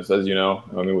perspectives, as you know.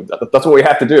 I mean, that's what we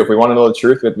have to do. If we want to know the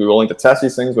truth, we have to be willing to test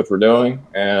these things, which we're doing,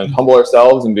 and humble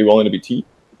ourselves and be willing to be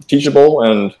teachable.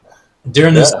 And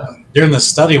during this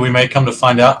study, I may come to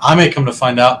find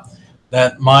out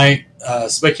that my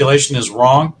speculation is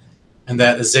wrong, and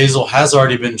that Azazel has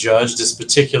already been judged, this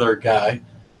particular guy,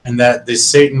 and that the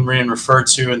Satan being referred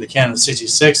to in the canon of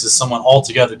 66 is someone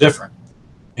altogether different.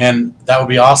 And that would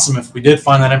be awesome if we did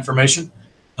find that information.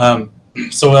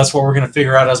 So that's what we're going to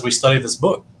figure out as we study this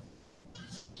book.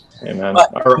 Amen.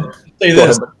 But I'll say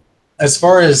this, as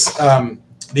far as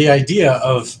the idea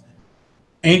of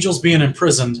angels being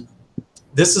imprisoned,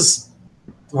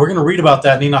 we're going to read about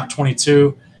that in Enoch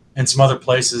 22 and some other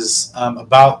places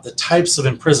about the types of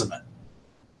imprisonment.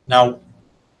 Now,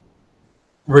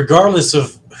 regardless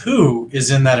of who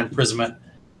is in that imprisonment,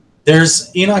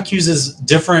 Enoch uses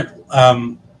different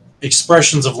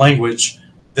expressions of language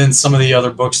than some of the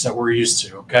other books that we're used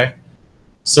to. Okay,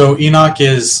 so Enoch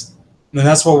and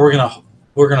that's what we're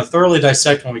gonna thoroughly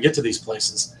dissect when we get to these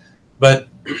places. But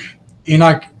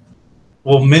Enoch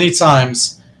will many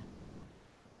times,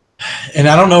 and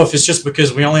I don't know if it's just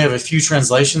because we only have a few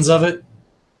translations of it,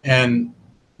 and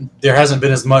there hasn't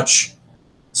been as much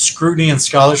scrutiny and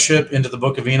scholarship into the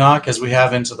book of Enoch as we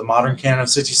have into the modern canon of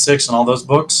 66 and all those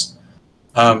books.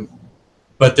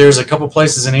 But there's a couple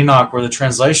places in Enoch where the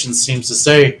translation seems to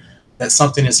say that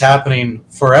something is happening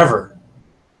forever.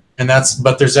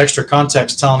 But there's extra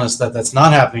context telling us that that's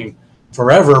not happening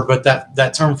forever, but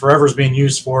that term forever is being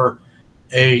used for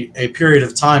a period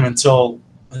of time until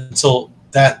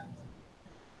that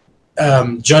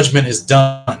judgment is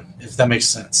done, if that makes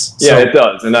sense. Yeah, it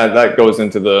does. And that goes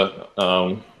into the,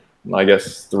 I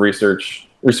guess, the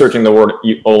researching the word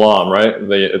olam, right?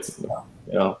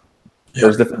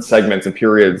 There's different segments and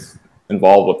periods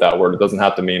involved with that word. It doesn't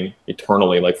have to mean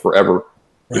eternally, like forever.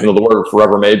 Right. Even though the word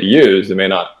forever may be used, it may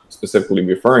not specifically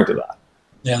be referring to that.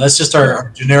 Yeah, that's just our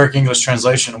generic English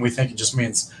translation, and we think it just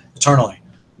means eternally.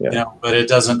 Yeah. But it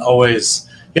doesn't always.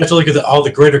 You have to look at all the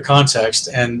greater context,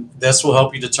 and this will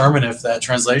help you determine if that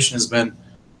translation has been,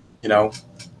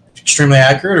 extremely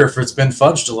accurate, or if it's been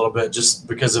fudged a little bit just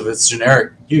because of its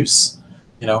generic use.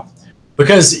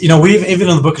 Because, we've, even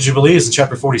in the book of Jubilees in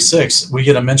chapter 46, we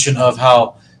get a mention of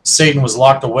how Satan was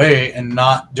locked away and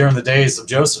not during the days of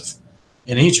Joseph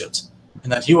in Egypt,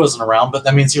 and that he wasn't around, but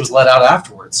that means he was let out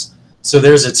afterwards. So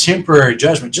there's a temporary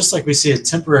judgment, just like we see a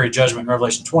temporary judgment in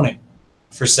Revelation 20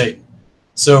 for Satan.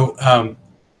 So,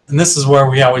 and this is where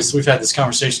we've had this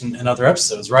conversation in other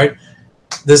episodes, right?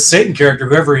 This Satan character,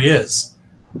 whoever he is,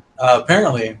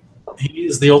 apparently he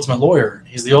is the ultimate lawyer.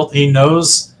 He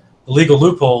knows the legal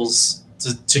loopholes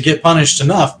to get punished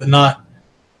enough, but not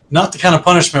the kind of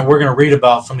punishment we're going to read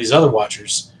about from these other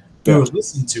watchers who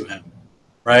listen to him,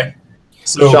 right?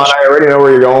 So, Sean, I already know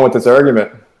where you're going with this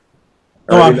argument.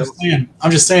 No, I'm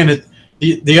just saying that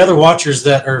the other watchers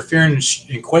that are fearing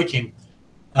and quaking.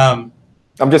 I'm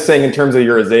just saying in terms of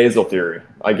your Azazel theory.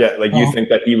 I get you think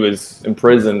that he was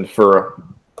imprisoned for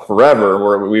forever,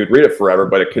 where we would read it forever,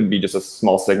 but it could be just a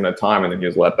small segment of time, and then he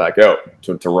was let back out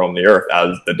to roam the earth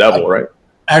as the devil, right?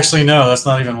 Actually, no, that's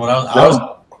not even what I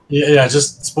was. Yeah,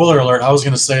 just spoiler alert. I was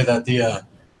going to say that the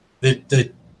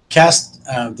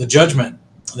judgment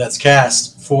that's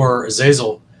cast for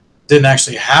Azazel didn't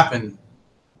actually happen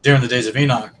during the days of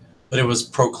Enoch, but it was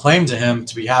proclaimed to him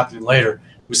to be happening later.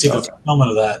 We see the fulfillment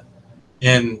of that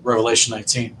in Revelation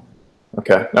 19.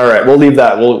 Okay, all right, we'll leave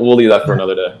that. We'll leave that for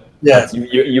another day. Yeah,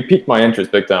 you piqued my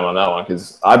interest big time on that one,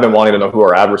 because I've been wanting to know who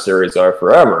our adversaries are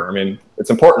forever. I mean, it's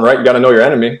important, right? You got to know your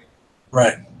enemy.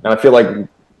 Right. And I feel like,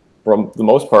 for the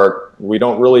most part, we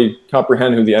don't really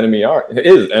comprehend who the enemy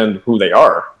is and who they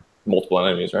are. Multiple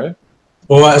enemies, right?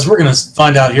 Well, as we're going to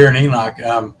find out here in Enoch,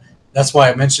 that's why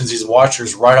it mentions these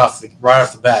watchers right off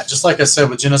the bat. Just like I said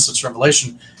with Genesis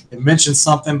Revelation, it mentions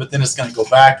something, but then it's going to go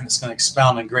back and it's going to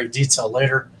expound in great detail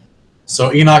later.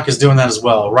 So Enoch is doing that as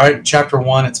well, right? In chapter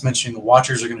 1, it's mentioning the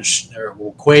watchers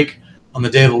will quake on the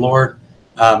day of the Lord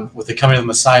with the coming of the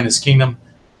Messiah in his kingdom.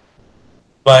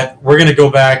 But we're going to go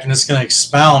back, and it's going to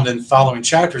expound in following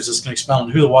chapters. It's going to expound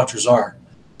on who the watchers are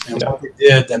and what they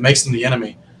did that makes them the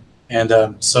enemy. And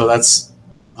so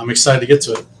I'm excited to get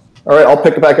to it. All right, I'll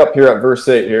pick it back up here at verse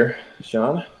 8 here,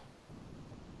 Sean.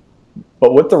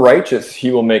 But with the righteous,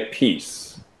 he will make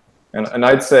peace. And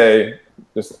I'd say,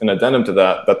 just an addendum to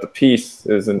that the peace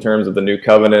is in terms of the new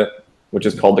covenant, which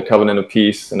is called the covenant of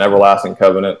peace, an everlasting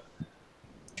covenant.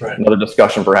 Right. Another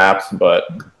discussion perhaps, but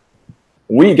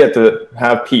we get to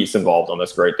have peace involved on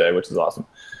this great day, which is awesome.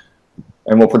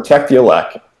 And will protect the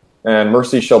elect, and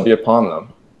mercy shall be upon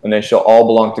them, and they shall all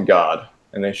belong to God,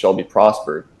 and they shall be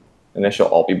prospered, and they shall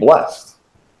all be blessed.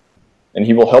 And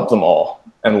he will help them all,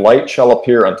 and light shall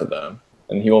appear unto them,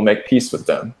 and he will make peace with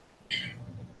them.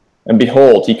 And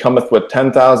behold, he cometh with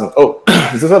 10,000. Oh,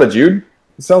 is this out of Jude?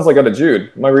 It sounds like out of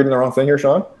Jude. Am I reading the wrong thing here,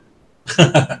 Sean?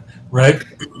 Right.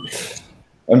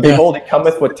 And behold, he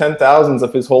cometh with 10,000s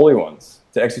of his holy ones,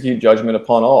 to execute judgment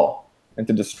upon all, and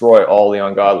to destroy all the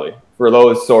ungodly. For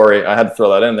those, sorry, I had to throw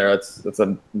that in there. That's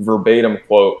a verbatim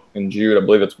quote in Jude. I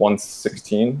believe it's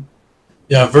 1:16.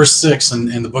 Yeah, verse 6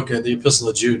 in the book of the Epistle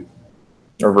of Jude.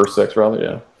 Or verse 6, rather,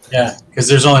 yeah. Yeah, because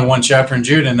there's only one chapter in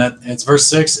Jude, and it's verse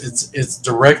 6. It's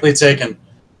directly taken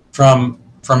from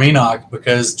Enoch,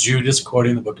 because Jude is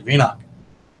quoting the book of Enoch.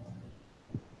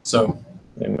 So,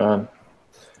 amen.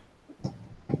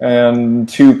 And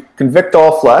to convict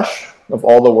all flesh of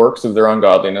all the works of their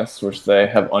ungodliness, which they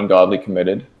have ungodly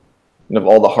committed, and of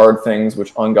all the hard things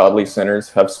which ungodly sinners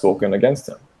have spoken against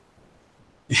him.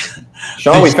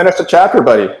 Sean, we finished the chapter,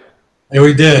 buddy. Yeah,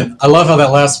 we did. I love how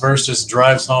that last verse just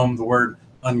drives home the word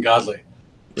ungodly.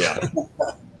 Yeah.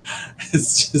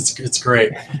 it's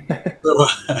great.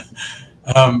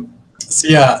 So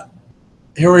yeah,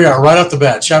 here we are right off the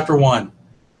bat, chapter 1.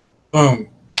 Boom.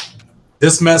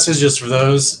 This message is for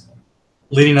those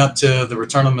leading up to the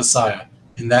return of the Messiah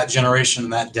in that generation, in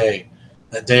that day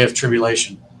of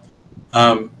tribulation.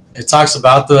 It talks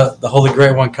about the Holy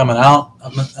Great One coming out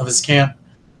of his camp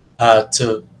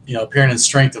to appearing in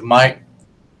strength of might,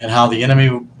 and how the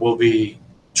enemy will be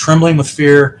trembling with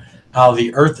fear, how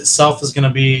the earth itself is going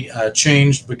to be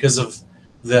changed because of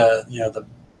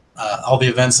all the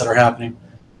events that are happening.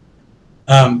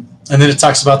 And then it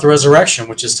talks about the resurrection,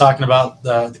 which is talking about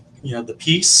the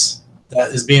peace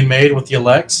that is being made with the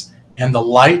elect, and the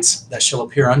light that shall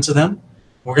appear unto them.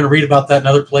 We're going to read about that in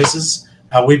other places,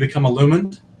 how we become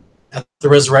illumined at the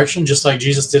resurrection, just like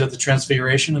Jesus did at the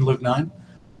transfiguration in Luke 9.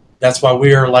 That's why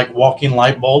we are like walking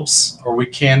light bulbs, or we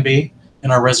can be,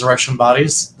 in our resurrection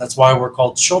bodies. That's why we're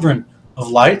called children of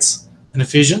light in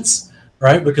Ephesians,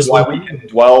 right? Because why we can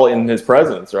dwell in his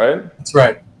presence, right? That's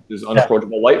right. There's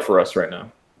unapproachable light for us right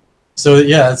now. So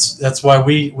yeah, that's why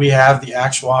we have the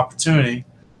actual opportunity.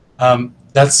 And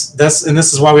this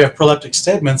is why we have proleptic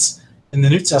statements in the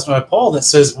New Testament by Paul that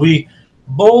says we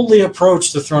boldly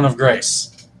approach the throne of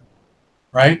grace,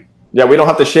 right? Yeah, we don't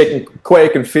have to shake and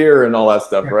quake and fear and all that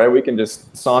stuff, right? We can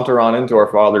just saunter on into our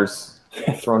Father's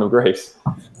throne of grace.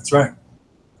 That's right.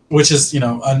 Which is,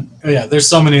 there's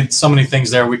so many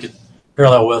things there we could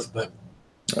parallel with, but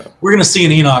we're going to see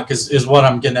in Enoch is what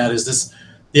I'm getting at, is this,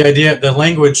 the idea, the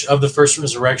language of the first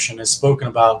resurrection is spoken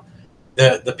about.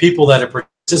 The people that have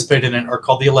participated in it are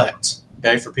called the elect,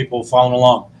 okay, for people following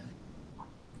along.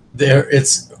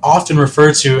 It's often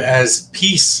referred to as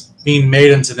peace being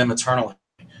made unto them eternally.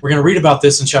 We're going to read about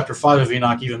this in chapter 5 of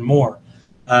Enoch even more,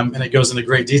 and it goes into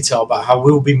great detail about how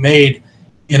we will be made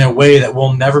in a way that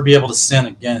we'll never be able to sin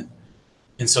again.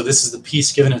 And so this is the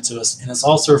peace given it to us, and it's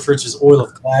also referred to as oil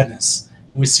of gladness.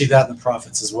 We see that in the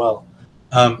prophets as well.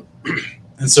 And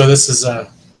so this is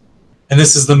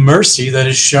the mercy that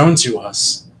is shown to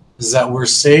us, is that we're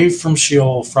saved from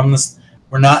Sheol, from this.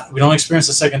 We don't experience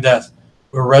the second death.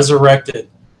 We're resurrected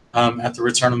at the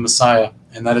return of Messiah,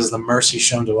 and that is the mercy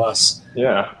shown to us.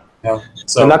 Yeah.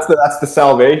 So, and that's the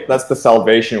salvation. That's the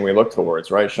salvation we look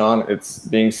towards, right, Sean? It's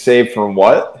being saved from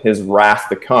what? His wrath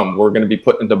to come. We're going to be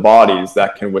put into bodies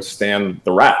that can withstand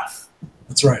the wrath.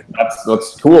 That's right. That's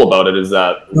what's cool about it, is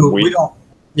that we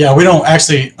don't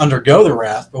actually undergo the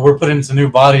wrath, but we're put into new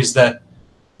bodies that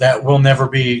will never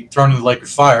be thrown into the lake of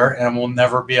fire, and will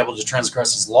never be able to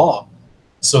transgress his law,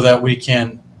 so that we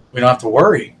don't have to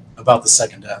worry about the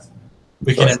second death.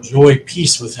 We can enjoy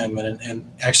peace with him,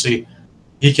 and actually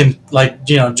he can, like,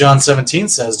 John 17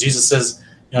 says, Jesus says,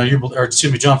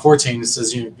 John 14, it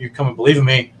says, you come and believe in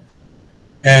me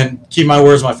and keep my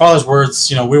words, my Father's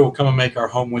words, we will come and make our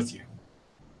home with you.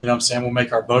 You know what I'm saying? We'll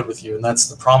make our abode with you. And that's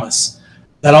the promise.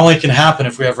 That only can happen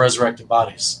if we have resurrected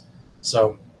bodies.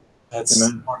 So that's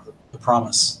part of the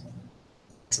promise.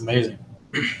 It's amazing.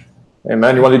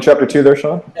 Amen. You want to do chapter 2 there,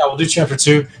 Sean? Yeah, we'll do chapter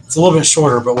 2. It's a little bit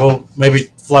shorter, but we'll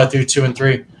maybe fly through 2 and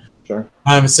 3. Sure.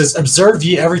 It says, observe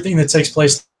ye everything that takes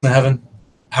place in heaven,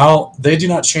 how they do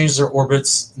not change their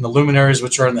orbits, and the luminaries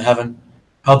which are in the heaven,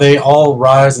 how they all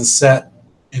rise and set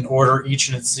in order, each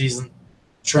in its season,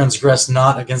 transgress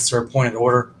not against their appointed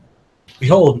order.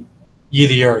 Behold ye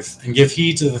the earth, and give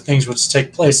heed to the things which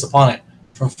take place upon it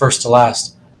from first to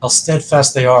last, how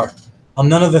steadfast they are. how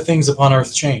none of the things upon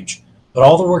earth change, but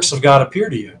all the works of God appear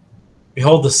to you.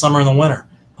 Behold, the summer and the winter,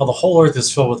 how the whole earth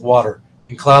is filled with water,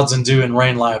 and clouds and dew and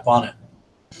rain lie upon it.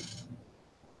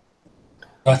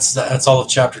 That's all of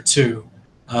chapter 2.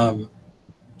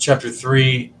 Chapter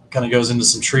 3 kind of goes into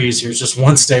some trees here. It's just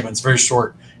one statement. It's very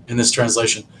short in this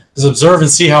translation. It says, observe and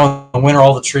see how in the winter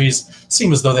all the trees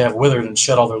seem as though they have withered and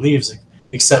shed all their leaves,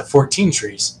 except 14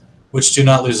 trees, which do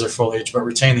not lose their foliage, but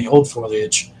retain the old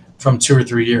foliage from 2 or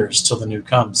 3 years till the new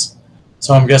comes.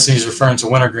 So I'm guessing he's referring to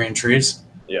wintergreen trees.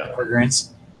 Yeah.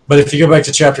 Evergreens. But if you go back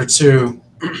to chapter 2.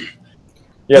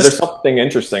 Yeah, there's something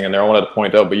interesting in there I wanted to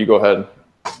point out, but you go ahead.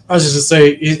 I was just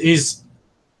going to say, he's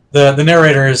the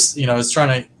narrator is, is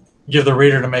trying to give the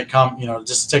reader to make,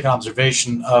 just to take an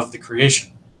observation of the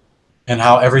creation and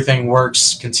how everything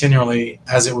works continually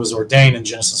as it was ordained in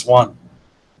Genesis 1.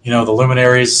 The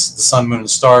luminaries, the sun, moon, and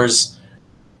stars,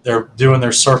 they're doing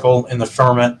their circle in the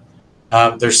firmament,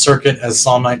 their circuit, as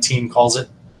Psalm 19 calls it,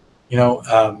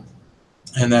 and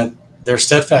that they're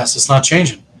steadfast. It's not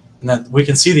changing. And that we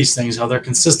can see these things, how they're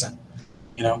consistent.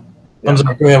 Go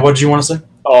ahead. What did you want to say?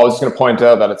 Oh, I was just going to point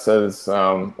out that it says,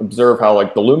 observe how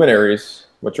like the luminaries,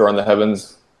 which are in the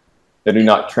heavens, they do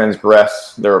not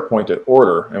transgress their appointed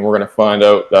order. And we're going to find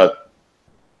out that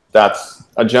that's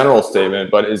a general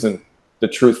statement, but isn't the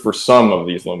truth for some of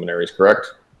these luminaries, correct?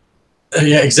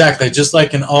 Yeah, exactly. Just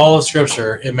like in all of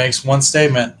Scripture, it makes one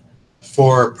statement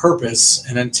for purpose,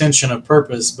 an intention of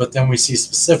purpose, but then we see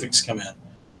specifics come in,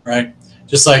 right?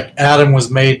 Just like Adam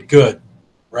was made good,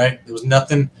 right? There was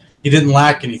nothing, he didn't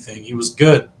lack anything. He was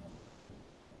good.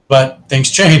 But things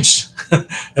changed.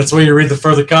 That's where you read the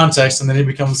further context, and then he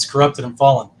becomes corrupted and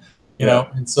fallen, you know?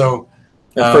 And so...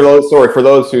 And for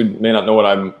those who may not know what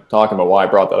I'm talking about, why I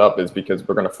brought that up is because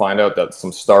we're going to find out that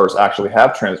some stars actually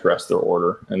have transgressed their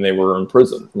order, and they were in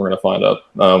prison. We're going to find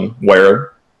out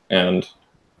where and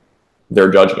their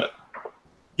judgment.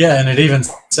 Yeah, and it even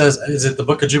says, is it the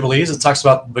Book of Jubilees? It talks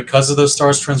about because of those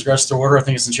stars transgressed their order. I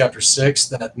think it's in chapter 6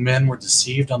 that men were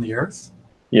deceived on the earth.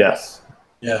 Yes.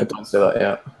 Yeah. It does say that,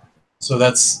 yeah. So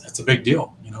that's a big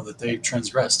deal, that they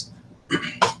transgressed.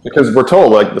 Because we're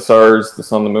told, like, the stars, the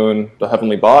sun, the moon, the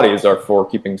heavenly bodies are for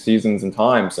keeping seasons and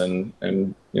times and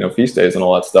feast days and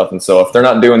all that stuff. And so if they're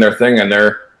not doing their thing and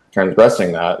they're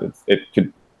transgressing that, it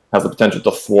could have the potential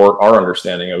to thwart our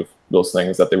understanding of those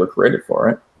things that they were created for,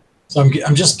 right? So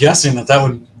I'm just guessing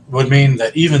that would mean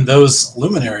that even those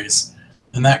luminaries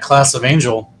and that class of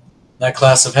angel, that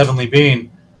class of heavenly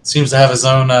being, seems to have his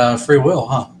own free will,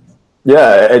 huh?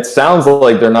 Yeah, it sounds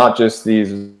like they're not just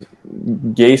these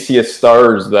gaseous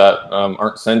stars that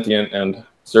aren't sentient and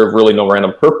serve really no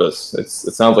random purpose. It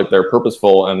sounds like they're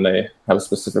purposeful and they have a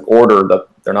specific order that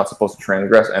they're not supposed to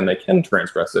transgress, and they can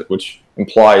transgress it, which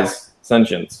implies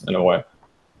sentience in a way.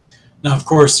 Now, of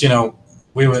course,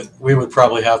 we would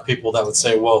probably have people that would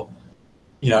say, well,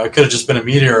 it could have just been a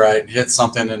meteorite, hit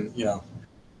something, and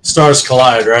stars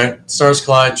collide, right? Stars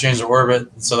collide, change their orbit,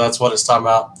 so that's what it's talking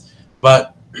about.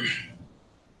 But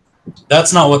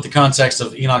that's not what the context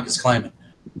of Enoch is claiming.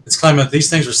 It's claiming that these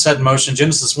things were set in motion.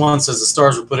 Genesis 1 says the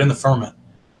stars were put in the firmament.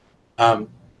 And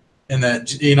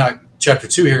that Enoch chapter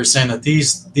 2 here is saying that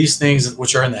these things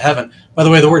which are in the heaven, by the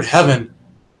way, the word heaven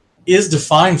is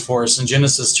defined for us in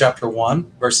Genesis chapter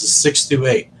 1, verses 6 through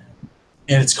 8.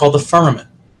 And it's called the firmament,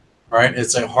 right?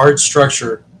 It's a hard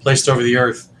structure placed over the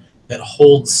earth that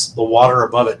holds the water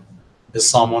above it, as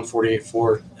Psalm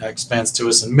 148:4 expands to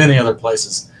us, and many other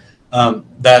places.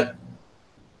 That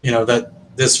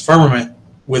this firmament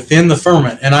within the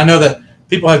firmament, and I know that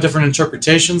people have different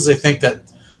interpretations. They think that,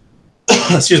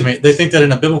 they think that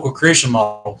in a biblical creation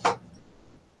model,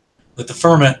 that the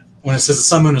firmament, when it says the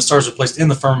sun, moon, and stars are placed in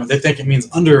the firmament, they think it means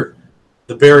under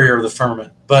the barrier of the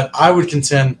firmament. But I would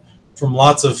contend, from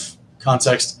lots of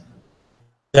context,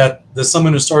 that the sun,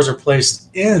 moon, and stars are placed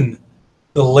in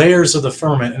the layers of the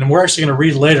firmament. And we're actually going to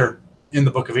read later in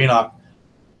the book of Enoch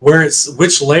where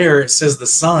which layer it says the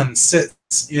sun sits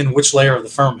in which layer of the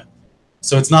firmament.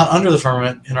 So it's not under the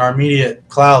firmament in our immediate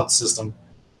cloud system,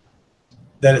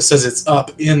 that it says it's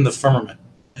up in the firmament.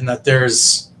 And that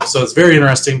so it's very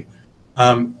interesting.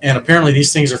 And apparently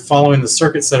these things are following the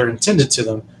circuits that are intended to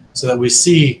them, so that we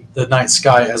see the night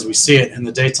sky as we see it, and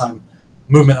the daytime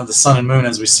movement of the sun and moon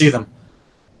as we see them.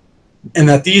 And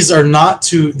that these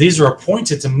are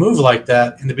appointed to move like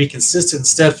that and to be consistent and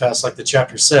steadfast, like the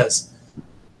chapter says.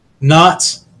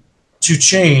 Not to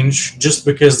change just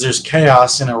because there's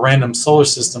chaos in a random solar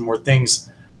system where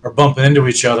things are bumping into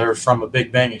each other from a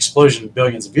Big Bang explosion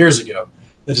billions of years ago.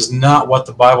 That is not what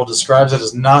the Bible describes. That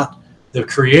is not the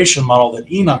creation model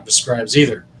that Enoch describes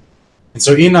either. And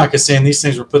so Enoch is saying these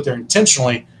things were put there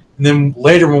intentionally, and And then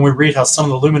later when we read how some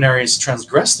of the luminaries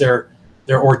transgress their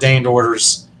ordained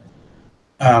orders,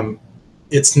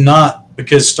 it's not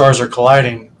because stars are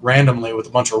colliding randomly with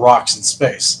a bunch of rocks in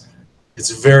space.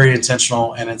 It's very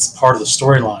intentional, and it's part of the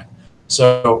storyline.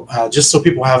 So just so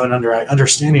people have an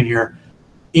understanding here,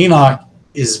 Enoch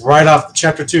is right off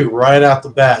chapter 2, right off the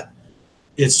bat.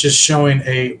 It's just showing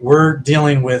we're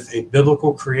dealing with a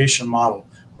biblical creation model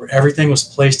where everything was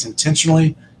placed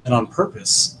intentionally and on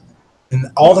purpose. And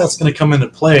all that's going to come into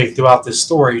play throughout this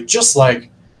story, just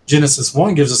like Genesis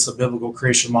 1 gives us a biblical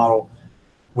creation model,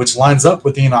 which lines up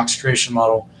with Enoch's creation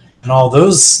model. And all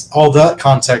that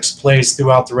context plays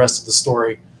throughout the rest of the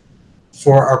story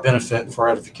for our benefit, for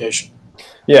our edification.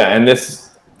 Yeah, and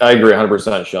I agree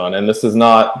 100%, Sean. And this is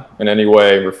not in any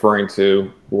way referring to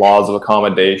laws of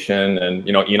accommodation and,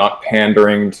 Enoch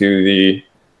pandering to the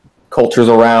cultures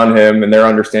around him and their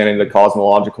understanding of the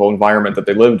cosmological environment that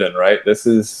they lived in, right? This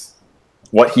is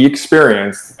what he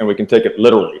experienced, and we can take it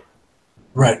literally.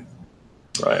 Right.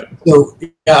 Right. So,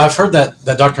 yeah, I've heard that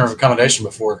doctrine of accommodation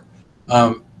before.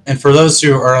 And for those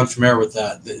who are unfamiliar with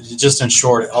that, just in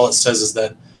short, all it says is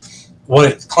that what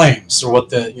it claims, or what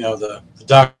the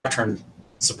doctrine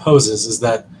supposes, is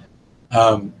that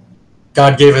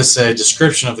God gave us a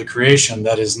description of the creation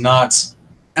that is not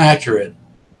accurate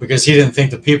because he didn't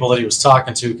think the people that he was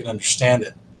talking to could understand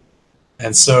it.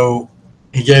 And so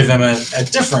he gave them a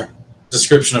different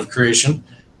description of creation,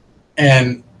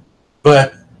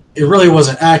 but it really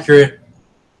wasn't accurate,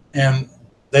 and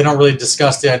they don't really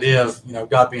discuss the idea of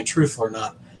God being truthful or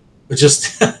not, but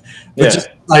just just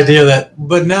the idea that.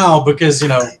 But now, because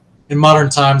in modern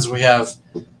times we have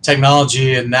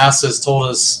technology, and NASA's told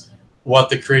us what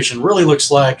the creation really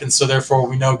looks like, and so therefore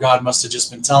we know God must have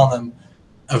just been telling them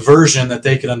a version that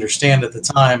they could understand at the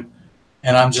time.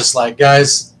 And I'm just like,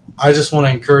 guys, I just want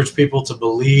to encourage people to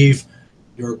believe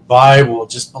your Bible.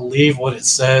 Just believe what it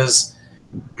says.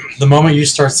 The moment you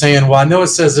start saying, well, I know it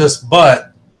says this,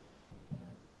 but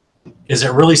is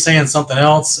it really saying something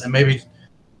else? And maybe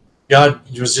God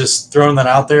was just throwing that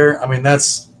out there. I mean,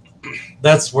 that's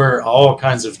where all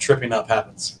kinds of tripping up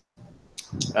happens.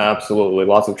 Absolutely.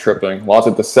 Lots of tripping, lots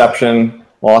of deception,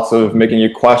 lots of making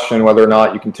you question whether or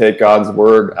not you can take God's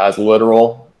word as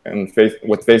literal and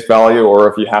with face value, or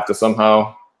if you have to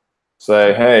somehow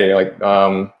say, hey,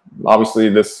 obviously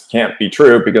this can't be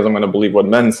true because I'm going to believe what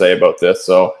men say about this.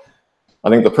 So I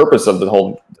think the purpose of the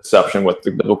whole deception with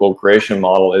the biblical creation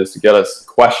model is to get us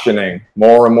questioning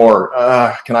more and more.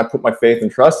 Can I put my faith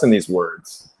and trust in these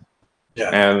words? Yeah.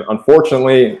 And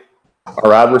unfortunately,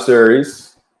 our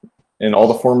adversaries, in all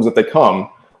the forms that they come,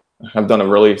 have done a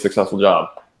really successful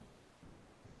job.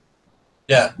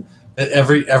 Yeah,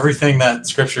 everything that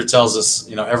Scripture tells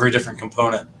us, every different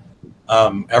component,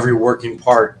 every working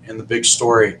part in the big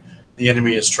story, the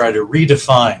enemy has tried to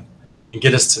redefine and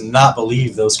get us to not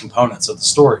believe those components of the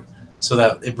story, so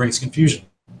that it brings confusion.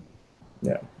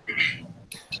 Yeah.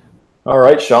 All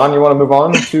right, Sean, you want to move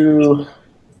on to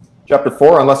chapter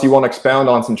 4, unless you want to expound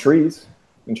on some trees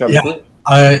in chapter 3?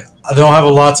 I don't have a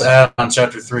lot to add on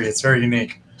chapter 3. It's very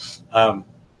unique.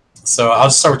 So I'll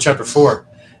just start with chapter 4.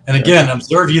 And again,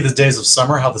 observe ye the days of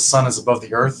summer, how the sun is above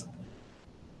the earth.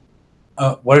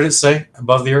 What did it say?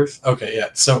 Above the earth? Okay, yeah.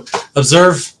 So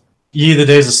observe ye the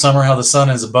days of summer, how the sun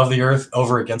is above the earth,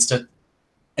 over against it.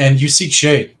 And you seek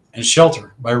shade and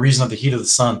shelter by reason of the heat of the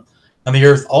sun. And the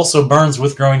earth also burns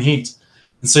with growing heat.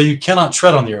 And so you cannot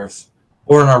tread on the earth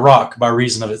or in a rock by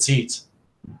reason of its heat.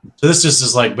 So this just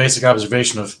is like basic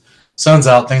observation of sun's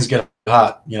out, things get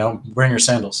hot, bring your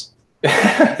sandals.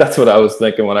 That's what I was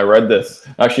thinking when I read this.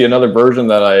 Actually, another version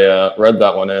that I read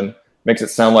that one in makes it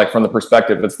sound like, from the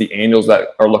perspective, it's the angels that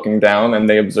are looking down and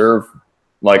they observe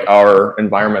our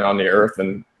environment on the earth,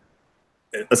 and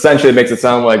essentially it makes it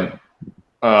sound like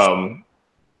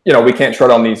we can't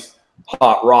tread on these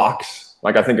hot rocks.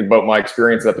 Like, I think about my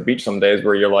experience at the beach some days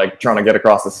where you're trying to get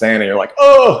across the sand and you're like,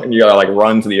 oh, and you gotta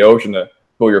run to the ocean to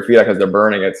pull your feet out because they're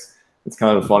burning. It's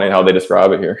kind of funny how they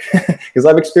describe it here, because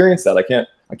I've experienced that.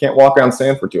 I can't walk around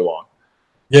sand for too long.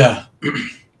 Yeah.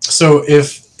 So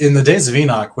if in the days of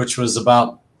Enoch, which was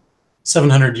about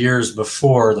 700 years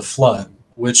before the flood,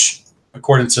 which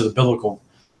according to the biblical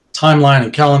timeline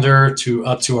and calendar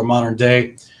up to our modern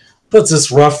day, puts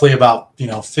us roughly about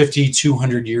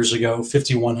 5,200 years ago,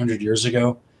 5,100 years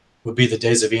ago would be the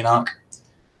days of Enoch.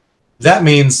 That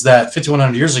means that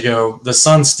 5,100 years ago, the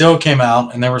sun still came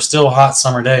out and there were still hot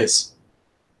summer days,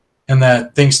 and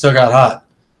that things still got hot.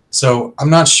 So I'm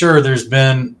not sure there's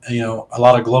been a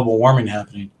lot of global warming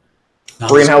happening.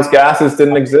 Greenhouse gases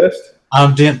didn't exist?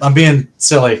 I'm being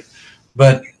silly,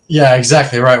 but yeah,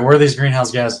 exactly right. Where are these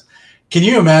greenhouse gases? Can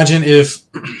you imagine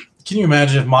can you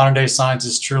imagine if modern day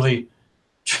scientists truly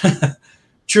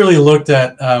truly looked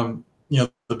at the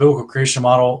biblical creation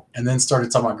model and then started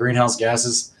talking about greenhouse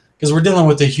gases? Because we're dealing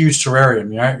with a huge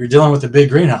terrarium, right? You're dealing with a big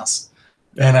greenhouse,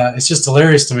 and it's just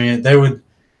hilarious to me. They would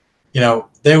no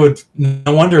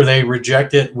wonder they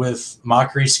reject it with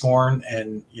mockery, scorn,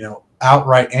 and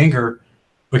outright anger,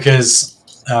 because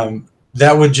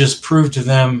that would just prove to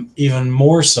them even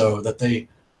more so that they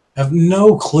have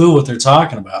no clue what they're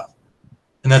talking about,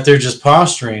 and that they're just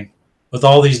posturing with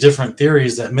all these different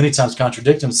theories that many times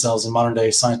contradict themselves in modern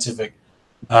day scientific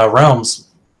realms,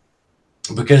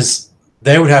 because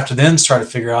they would have to then try to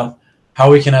figure out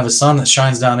how we can have a sun that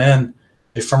shines down in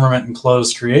a firmament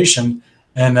enclosed creation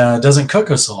and doesn't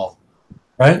cook us all,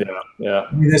 right? Yeah.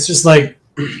 I mean, it's just like.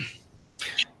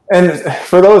 And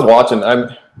for those watching,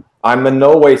 I'm in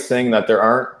no way saying that there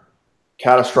aren't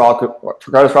catastrophic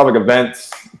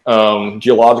events,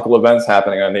 geological events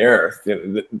happening on the earth.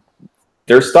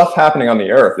 There's stuff happening on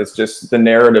the earth. It's just the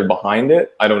narrative behind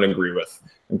it I don't agree with,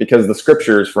 because the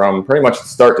scriptures from pretty much the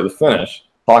start to the finish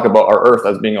talk about our earth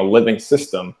as being a living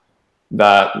system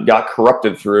that got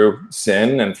corrupted through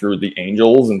sin and through the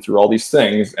angels and through all these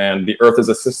things. And the earth is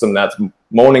a system that's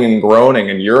moaning and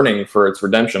groaning and yearning for its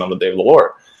redemption on the day of the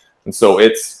Lord. And so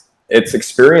it's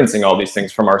experiencing all these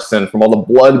things from our sin, from all the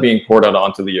blood being poured out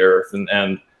onto the earth.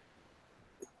 And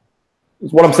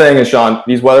what I'm saying is, Sean,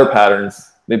 these weather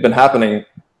patterns, they've been happening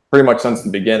pretty much since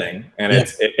the beginning. And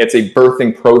it's a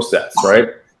birthing process, right?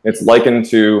 It's likened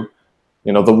to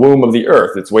the womb of the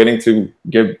earth. It's waiting to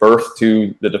give birth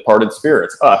to the departed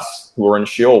spirits, us who are in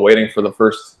Sheol waiting for the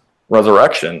first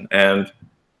resurrection. And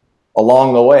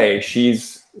along the way,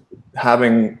 she's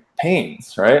having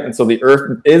pains, right? And so the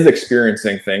earth is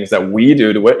experiencing things that we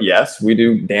do to it. Yes, we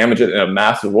do damage it in a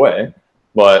massive way,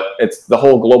 but it's the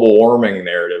whole global warming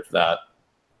narrative that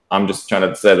I'm just trying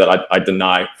to say that I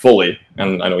deny fully,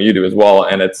 and I know you do as well.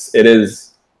 And it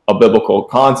is a biblical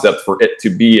concept for it to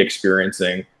be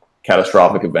experiencing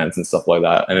catastrophic events and stuff like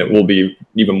that, and it will be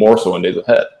even more so in days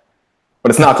ahead. But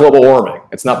it's not global warming.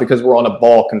 It's not because we're on a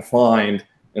ball confined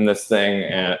in this thing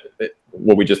and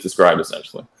what we just described,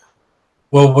 essentially.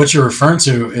 Well, what you're referring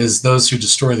to is those who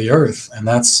destroy the earth, and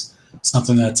that's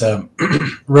something that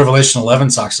Revelation 11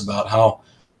 talks about. How,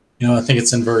 I think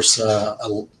it's in verse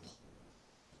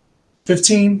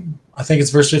 15. I think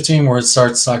it's verse 15 where it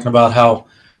starts talking about how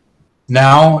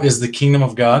now is the kingdom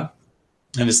of God.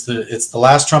 And it's the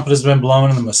last trumpet has been blown,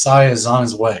 and the Messiah is on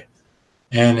his way.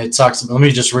 And it talks. Let me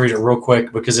just read it real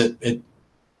quick, because it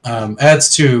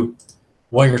adds to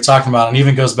what you're talking about, and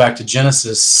even goes back to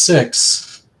Genesis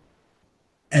 6,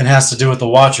 and has to do with the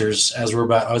Watchers, as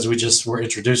we just were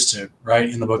introduced to, right,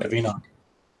 in the book of Enoch.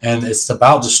 And it's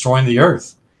about destroying the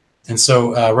earth. And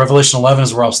so Revelation 11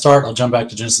 is where I'll start. I'll jump back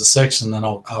to Genesis 6, and then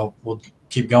we'll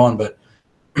keep going, but.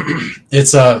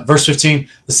 It's verse 15.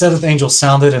 The seventh angel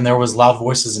sounded, and there was loud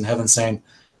voices in heaven saying,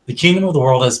 "The kingdom of the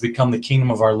world has become the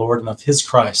kingdom of our Lord and of his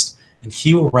Christ, and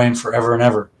he will reign forever and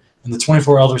ever." And the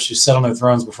 24 elders who sat on their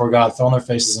thrones before God fell on their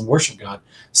faces and worshiped God,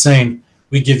 saying,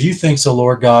 "We give you thanks, O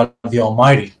Lord God, the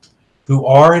Almighty, who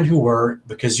are and who were,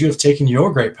 because you have taken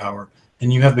your great power,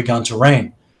 and you have begun to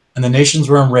reign. And the nations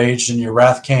were enraged, and your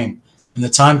wrath came. And the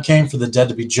time came for the dead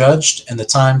to be judged, and the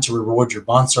time to reward your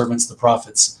bondservants, the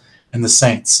prophets, and the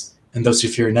saints, and those who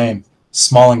fear your name,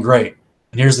 small and great."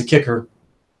 And here's the kicker: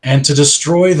 "and to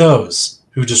destroy those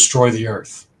who destroy the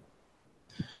earth."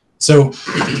 So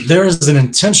there is an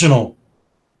intentional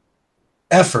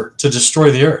effort to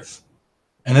destroy the earth.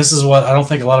 And this is what I don't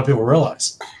think a lot of people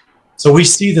realize. So we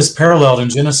see this paralleled in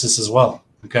Genesis as well,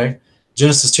 okay?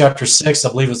 Genesis chapter 6, I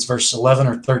believe it's verse 11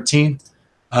 or 13,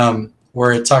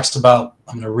 where it talks about,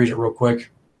 I'm going to read it real quick.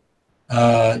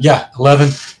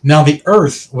 11. "Now the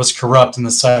earth was corrupt in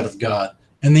the sight of God,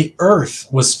 and the earth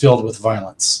was filled with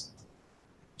violence."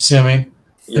 You see what I mean?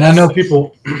 Yes. And I know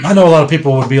a lot of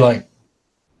people would be like,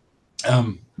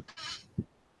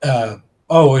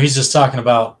 well, he's just talking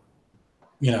about,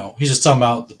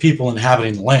 the people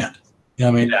inhabiting the land. You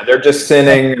know what I mean? Yeah, they're just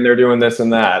sinning and they're doing this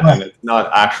and that, right. And it's not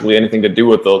actually anything to do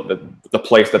with the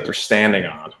place that they're standing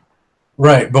on.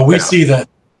 Right, but we see that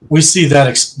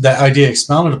idea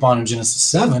expounded upon in Genesis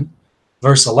 7,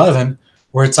 verse 11,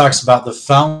 where it talks about the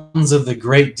fountains of the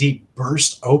great deep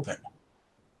burst open,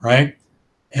 right?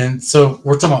 And so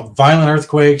we're talking about violent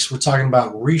earthquakes. We're talking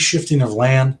about reshifting of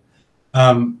land.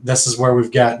 This is where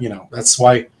we've got, that's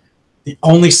why the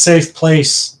only safe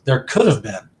place there could have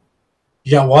been,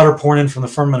 you got water pouring in from the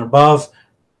firmament above,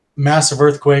 massive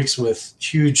earthquakes with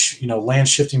huge, land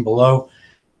shifting below.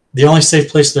 The only safe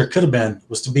place there could have been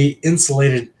was to be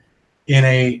insulated in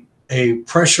a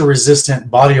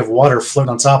pressure-resistant body of water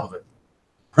floating on top of it.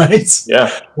 right?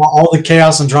 Yeah. While all the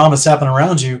chaos and drama is happening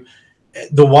around you,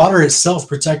 the water itself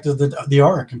protected the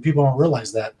ark, and people don't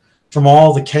realize that from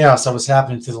all the chaos that was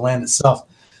happening to the land itself.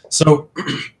 So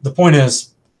the point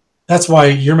is, that's why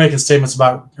you're making statements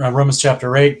about Romans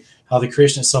chapter 8, how the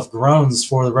creation itself groans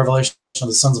for the revelation of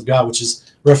the sons of God, which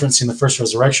is referencing the first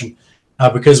resurrection.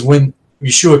 Because when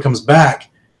Yeshua comes back,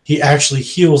 he actually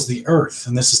heals the earth.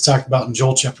 And this is talked about in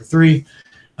Joel chapter 3,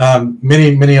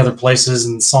 many other places,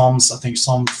 in Psalms, I think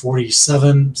Psalm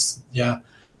 47. Yeah.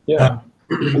 Yeah.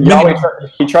 Yahweh,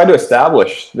 he tried to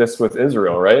establish this with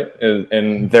Israel, right?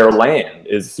 In their land,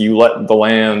 is you let the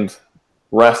land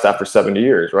rest after 70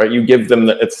 years, right? You give them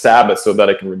its Sabbath so that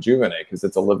it can rejuvenate, because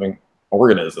it's a living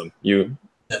organism.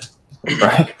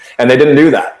 Right? And they didn't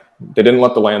do that. They didn't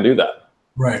let the land do that.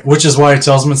 Right, which is why it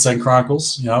tells them in 2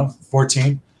 Chronicles,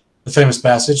 14, the famous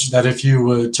passage, that if you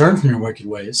would turn from your wicked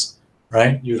ways,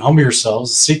 right, you would humble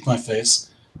yourselves, seek my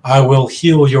face, I will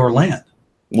heal your land.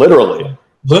 Literally.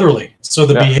 So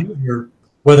the behavior,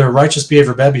 whether righteous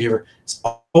behavior or bad behavior, is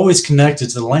always connected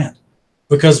to the land,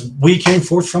 because we came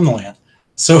forth from the land.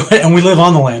 So, and we live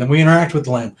on the land and we interact with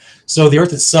the land. So the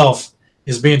earth itself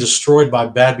is being destroyed by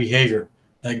bad behavior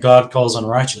that God calls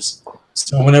unrighteous.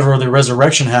 So whenever the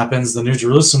resurrection happens, the New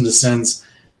Jerusalem descends,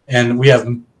 and we have,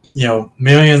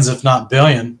 millions, if not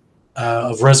billion,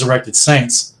 of resurrected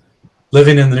saints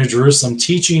living in the New Jerusalem,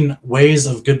 teaching ways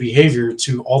of good behavior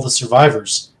to all the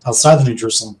survivors outside the New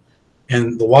Jerusalem.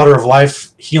 And the water of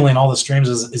life healing all the streams,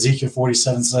 as Ezekiel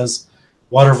 47 says,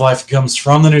 water of life comes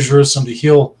from the New Jerusalem to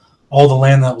heal all the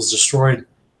land that was destroyed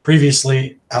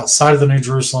previously outside of the New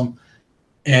Jerusalem.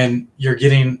 And you're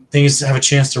getting things to have a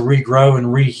chance to regrow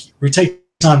and retake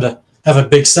time to have a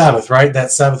big Sabbath, right?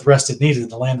 That Sabbath rest it needed,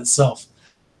 the land itself.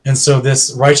 And so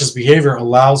this righteous behavior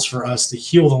allows for us to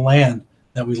heal the land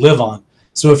that we live on.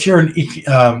 So if you're a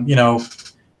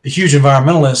huge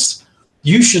environmentalist,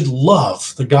 you should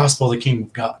love the gospel of the kingdom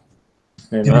of God.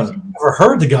 Amen. And if you've never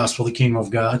heard the gospel of the kingdom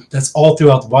of God, that's all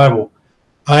throughout the Bible.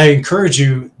 I encourage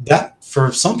you that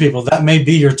for some people, that may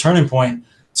be your turning point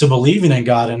to believing in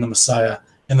God and the Messiah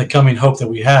and the coming hope that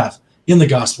we have in the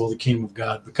gospel of the kingdom of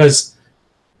God. Because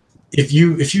if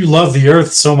you love the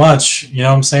earth so much,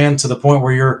 to the point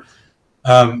where you're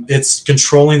it's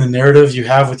controlling the narrative you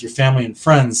have with your family and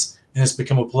friends, and it's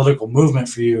become a political movement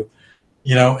for you,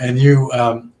 and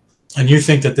you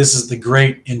think that this is the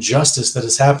great injustice that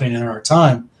is happening in our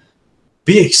time,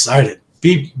 be excited.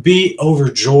 Be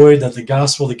overjoyed that the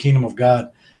gospel of the kingdom of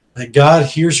God, that God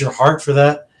hears your heart for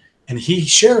that, and he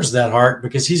shares that heart,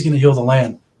 because he's going to heal the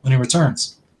land when he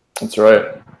returns. That's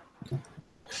right.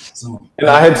 So, and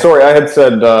I had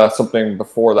said something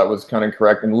before that was kind of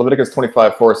correct. In Leviticus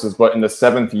 25:4 says, but in the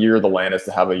 7th year, the land is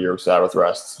to have a year of Sabbath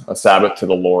rest, a Sabbath to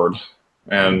the Lord.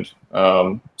 And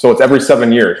so it's every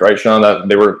 7 years, right, Sean, that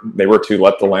they were to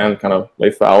let the land kind of lay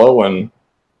fallow. And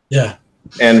yeah.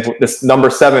 And this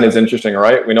number 7 is interesting,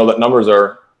 right? We know that numbers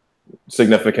are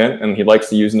significant, and he likes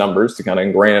to use numbers to kind of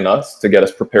ingrain in us to get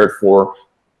us prepared for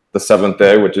the 7th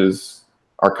day, which is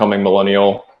our coming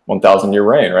millennial 1,000-year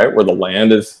reign, right? Where the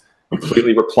land is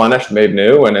completely replenished, made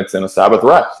new, and it's in a Sabbath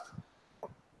rest.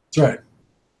 That's right.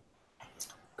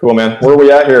 Cool, man. Where are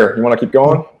we at here? You want to keep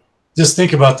going? Just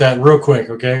think about that real quick,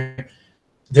 okay?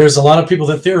 There's a lot of people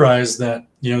that theorize that,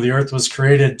 the earth was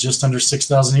created just under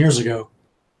 6,000 years ago.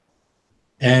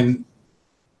 And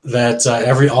that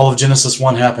all of Genesis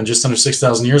 1 happened just under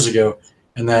 6,000 years ago,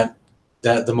 and that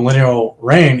the millennial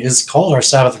reign is called our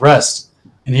Sabbath rest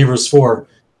in Hebrews 4.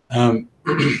 And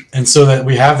so that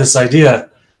we have this idea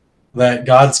that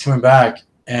God's coming back,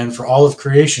 and for all of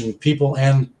creation, people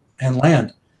and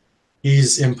land,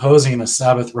 he's imposing a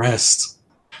Sabbath rest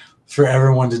for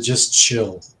everyone to just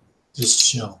chill.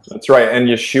 Just chill. That's right. And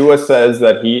Yeshua says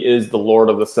that he is the Lord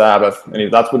of the Sabbath,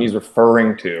 and that's what he's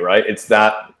referring to, right? It's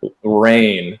that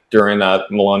reign during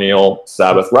that millennial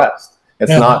Sabbath rest.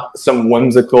 It's not some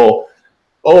whimsical,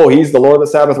 he's the Lord of the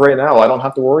Sabbath right now, I don't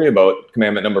have to worry about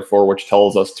commandment number 4, which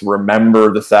tells us to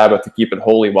remember the Sabbath, to keep it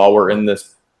holy while we're in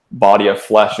this body of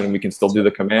flesh, and we can still do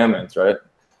the commandments, right?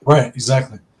 Right,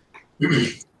 exactly.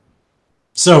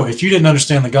 So if you didn't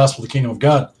understand the gospel of the kingdom of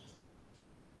God,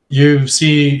 you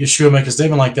see Yeshua make a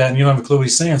statement like that, and you don't have a clue what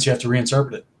he's saying, so you have to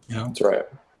reinterpret it. That's right.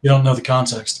 You don't know the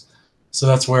context. So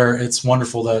that's where it's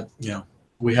wonderful that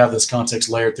we have this context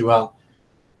layered throughout,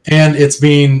 and it's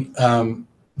being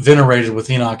venerated with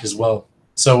Enoch as well.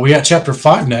 So we got chapter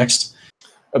 5 next.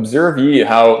 Observe ye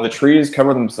how the trees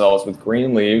cover themselves with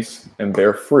green leaves and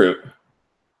bear fruit.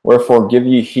 Wherefore give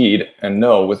ye heed, and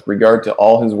know with regard to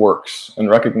all his works, and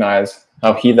recognize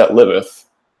how he that liveth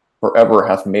forever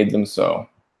hath made them so.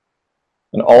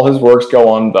 And all his works go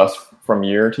on thus from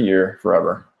year to year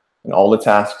forever, and all the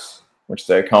tasks which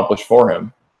they accomplish for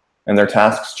him, and their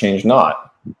tasks change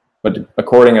not, but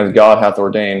according as God hath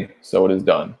ordained, so it is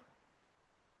done.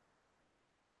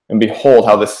 And behold,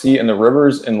 how the sea and the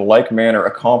rivers in like manner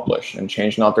accomplish, and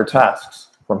change not their tasks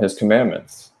from his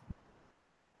commandments.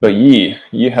 But ye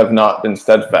have not been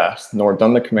steadfast, nor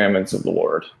done the commandments of the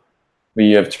Lord. But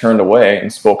ye have turned away,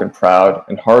 and spoken proud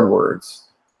and hard words,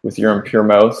 with your impure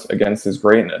mouths against his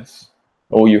greatness.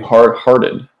 O you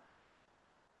hard-hearted,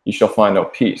 ye shall find no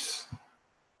peace.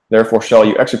 Therefore shall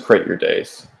you execrate your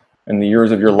days, and the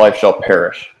years of your life shall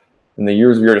perish, and the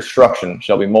years of your destruction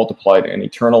shall be multiplied in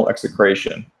eternal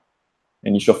execration,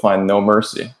 and ye shall find no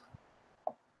mercy.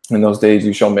 In those days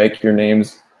you shall make your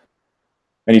names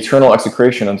an eternal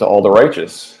execration unto all the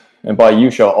righteous, and by you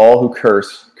shall all who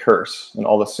curse, and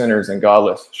all the sinners and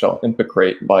godless shall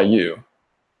imprecate by you.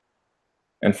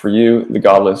 And for you, the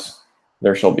godless,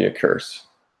 there shall be a curse.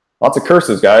 Lots of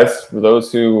curses, guys, for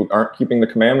those who aren't keeping the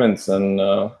commandments and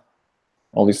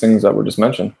all these things that were just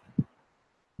mentioned.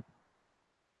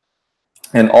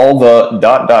 And all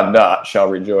the ... shall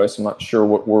rejoice. I'm not sure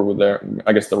what word was there.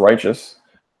 I guess the righteous.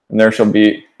 And there shall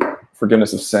be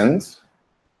forgiveness of sins.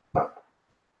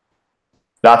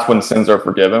 That's when sins are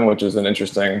forgiven, which is an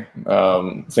interesting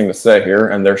thing to say here.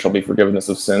 And there shall be forgiveness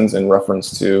of sins in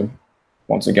reference to,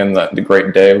 once again, the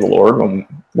great day of the Lord, when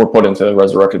we're put into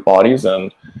resurrected bodies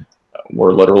and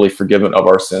we're literally forgiven of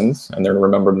our sins and they're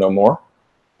remembered no more.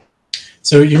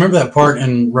 So you remember that part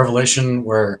in Revelation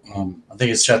where I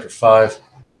think it's chapter 5, it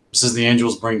says the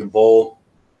angels bring the bowl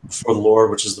before the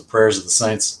Lord, which is the prayers of the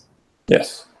saints.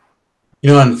 Yes.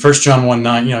 You know, in 1 John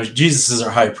 1:9, Jesus is our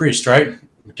high priest, right?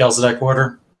 Melchizedek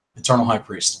order, eternal high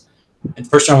priest. And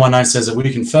 1 John 1:9 says that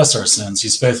we confess our sins.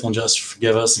 He's faithful and just to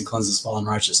forgive us and cleanse us of all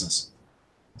unrighteousness.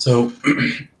 So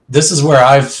this is where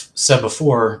I've said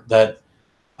before that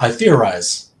I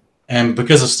theorize, and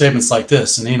because of statements like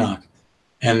this in Enoch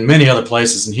and many other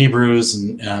places in Hebrews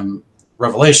and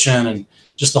Revelation and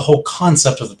just the whole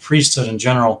concept of the priesthood in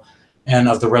general and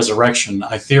of the resurrection,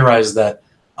 I theorize that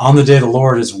on the day of the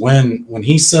Lord is when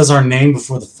he says our name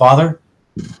before the Father,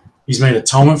 he's made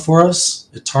atonement for us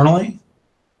eternally,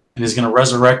 and he's going to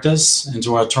resurrect us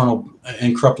into our eternal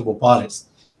incorruptible bodies.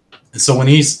 And so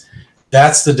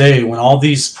that's the day when all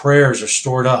these prayers are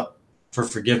stored up for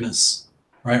forgiveness,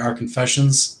 right? Our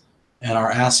confessions and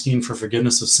our asking for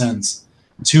forgiveness of sins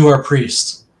to our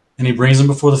priest. And he brings them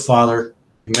before the Father.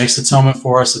 He makes atonement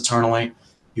for us eternally.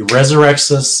 He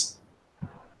resurrects us.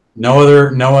 No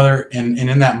other, and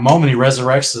in that moment he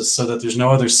resurrects us so that there's no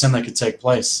other sin that could take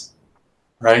place,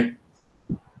 right?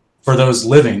 For those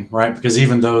living, right? Because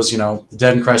even those, the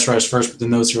dead in Christ rise first, but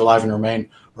then those who are alive and remain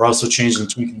are also changed in the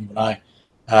twinkling of an eye.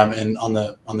 And on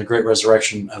the great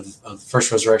resurrection of the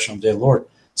first resurrection of the day of the Lord.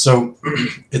 So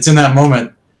it's in that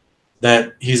moment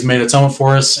that he's made atonement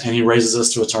for us, and he raises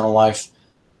us to eternal life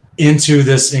into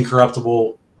this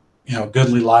incorruptible,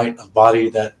 goodly light of body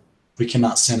that we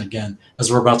cannot sin again,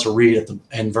 as we're about to read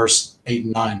in verse 8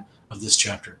 and 9 of this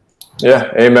chapter.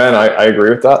 Yeah, amen. I agree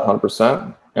with that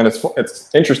 100%. And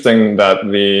it's interesting that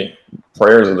the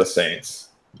prayers of the saints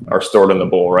are stored in the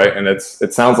bowl, right? And it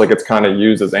sounds like it's kind of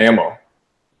used as ammo.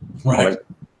 Right.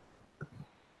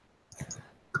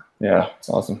 Yeah, it's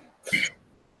awesome.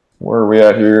 Where are we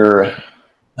at here?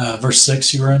 Verse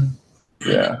 6 you were in?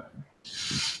 Yeah.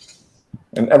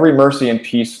 And every mercy and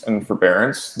peace and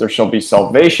forbearance, there shall be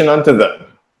salvation unto them,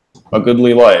 a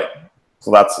goodly light.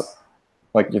 So that's,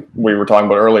 like we were talking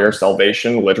about earlier,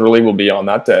 salvation literally will be on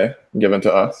that day given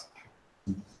to us.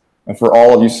 And for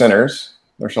all of you sinners,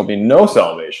 there shall be no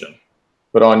salvation,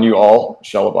 but on you all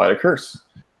shall abide a curse.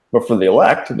 But for the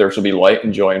elect, there shall be light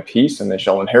and joy and peace, and they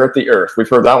shall inherit the earth. We've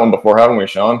heard that one before, haven't we,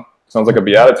 Sean? Sounds like a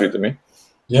beatitude to me.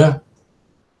 Yeah.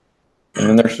 And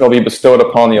then there shall be bestowed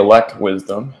upon the elect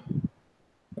wisdom,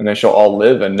 and they shall all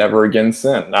live and never again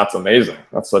sin. That's amazing.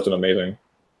 That's such an amazing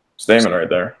statement right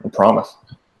there, a promise.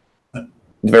 The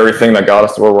very thing that got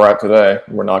us to where we're at today,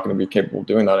 we're not going to be capable of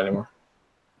doing that anymore.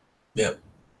 Yeah.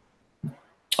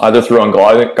 Either through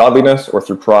ungodliness or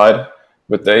through pride,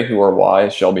 but they who are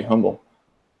wise shall be humble.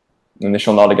 And they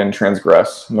shall not again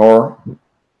transgress, nor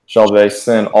shall they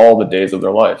sin all the days of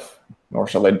their life, nor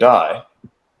shall they die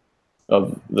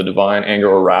of the divine anger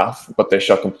or wrath, but they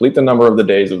shall complete the number of the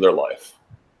days of their life.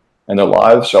 And their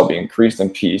lives shall be increased in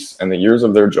peace, and the years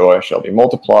of their joy shall be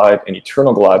multiplied in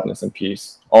eternal gladness and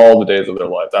peace all the days of their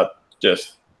life. That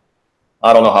just,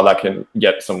 I don't know how that can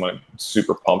get someone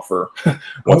super pumped for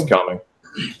what's coming.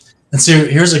 And so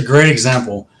here's a great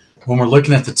example when we're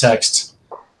looking at the text.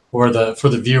 For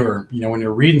the viewer, when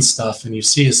you're reading stuff and you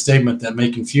see a statement that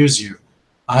may confuse you,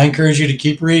 I encourage you to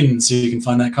keep reading so you can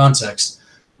find that context.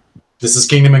 This is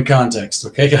kingdom in context,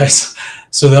 okay, guys?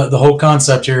 So the whole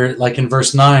concept here, like in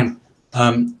verse 9,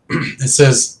 it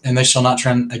says, and they shall not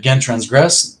again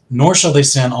transgress, nor shall they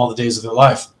sin all the days of their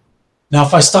life. Now,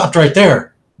 if I stopped right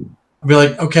there, I'd be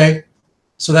like, okay,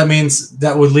 so that means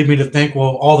that would lead me to think,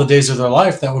 well, all the days of their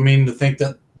life, that would mean to think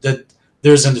that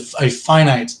there's a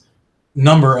finite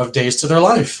number of days to their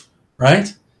life,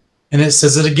 right? And it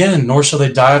says it again, nor shall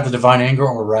they die of the divine anger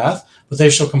or wrath, but they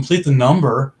shall complete the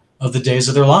number of the days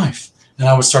of their life. And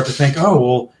I would start to think, oh,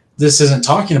 well, this isn't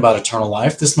talking about eternal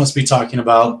life. This must be talking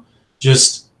about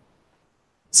just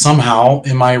somehow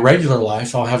in my regular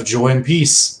life, I'll have joy and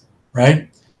peace, right?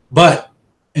 But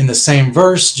in the same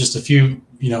verse, just a few,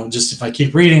 just if I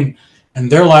keep reading, and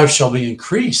their life shall be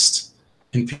increased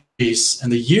in peace,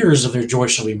 and the years of their joy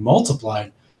shall be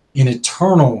multiplied in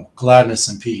eternal gladness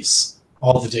and peace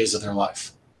all the days of their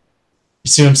life. You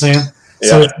see what I'm saying? Yeah.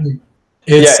 So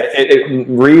it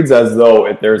reads as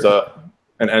though there's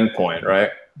an end point, right?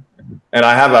 And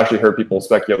I have actually heard people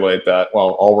speculate that,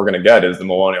 well, all we're going to get is the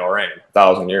millennial reign,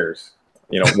 1,000 years.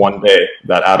 One day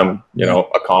that Adam,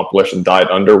 accomplished and died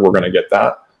under, we're going to get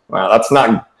that.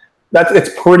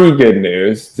 It's pretty good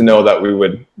news to know that we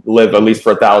would live at least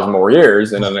for 1,000 more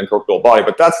years in an incorruptible body,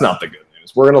 but that's not the good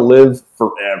news. We're going to live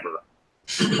forever.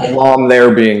 Along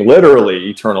there being literally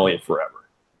eternally forever.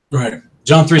 Right.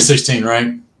 John 3:16,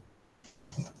 right?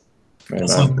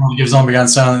 He gives only begotten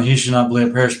Son, that he should not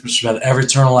believe perish, but should have every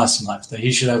eternal lasting life. That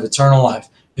he should have eternal life.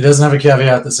 He doesn't have a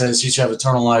caveat that says he should have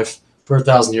eternal life for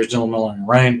 1,000 years, gentle millennial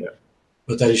reign,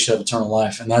 but that he should have eternal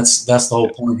life. And that's the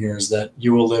whole point here, is that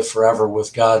you will live forever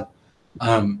with God.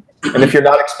 And if you're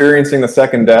not experiencing the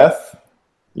second death,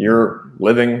 you're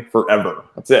living forever.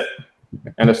 That's it.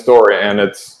 And a story, and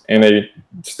it's in a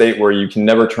state where you can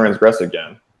never transgress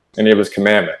again any of his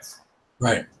commandments.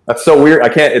 Right. That's so weird.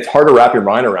 It's hard to wrap your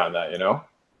mind around that,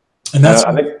 And that's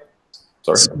I think.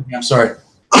 Sorry. I'm sorry.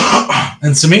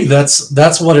 And to me,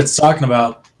 that's what it's talking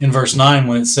about in verse 9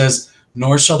 when it says,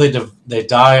 "Nor shall they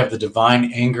die of the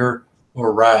divine anger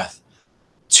or wrath."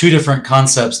 Two different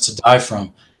concepts to die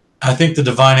from. I think the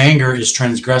divine anger is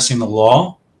transgressing the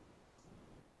law,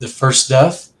 the first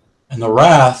death, and the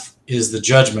wrath is the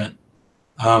judgment,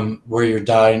 where you're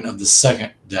dying of the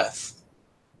second death.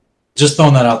 Just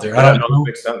throwing that out there. I don't know. That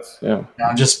makes sense. Yeah.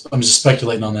 I'm just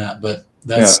speculating on that, but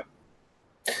that's.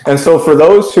 Yeah. And so for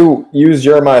those who use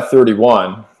Jeremiah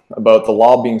 31 about the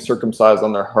law being circumcised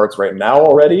on their hearts right now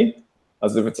already,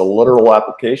 as if it's a literal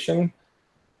application,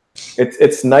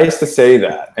 it's nice to say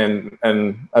that.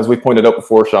 And as we pointed out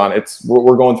before, Sean,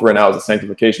 we're going through it now as a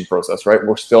sanctification process, right?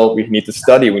 We need to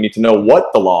study. We need to know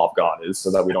what the law of God is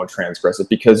so that we don't transgress it,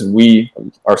 because we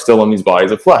are still in these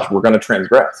bodies of flesh. We're going to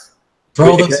transgress.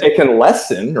 It can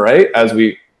lessen, right, as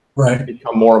we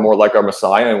become more and more like our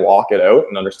Messiah and walk it out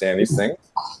and understand these things.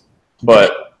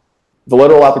 But the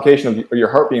literal application of your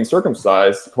heart being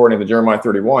circumcised, according to Jeremiah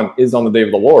 31, is on the day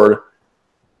of the Lord,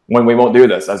 when we won't do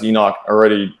this, as Enoch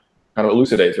already kind of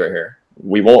elucidates right here.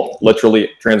 We won't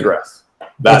literally transgress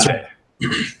that day.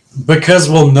 Because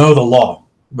we'll know the law,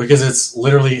 because it's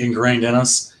literally ingrained in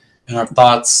us, and our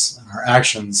thoughts and our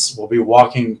actions will be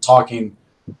walking, talking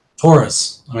for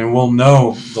us. I mean, we'll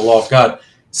know the law of God.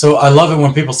 So I love it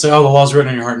when people say, oh, the law's written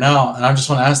in your heart now. And I just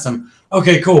want to ask them,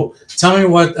 okay, cool. Tell me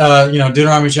what,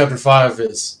 Deuteronomy chapter 5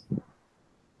 is.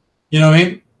 You know what I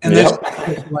mean? And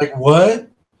they're like, what?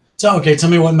 Tell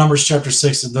me what Numbers chapter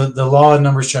 6, the law in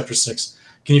Numbers chapter 6.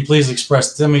 Can you please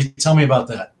tell me about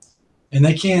that? And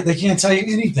they can't tell you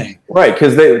anything. Right,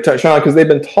 because they've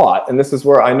been taught, and this is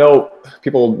where I know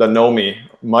people that know me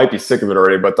might be sick of it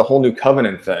already, but the whole new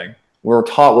covenant thing, we're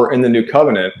taught we're in the new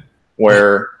covenant,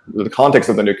 where the context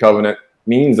of the new covenant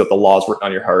means that the law is written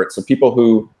on your heart. So people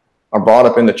who are brought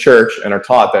up in the church and are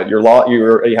taught that you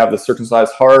have the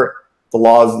circumcised heart, the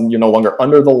law is, you're no longer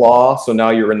under the law, so now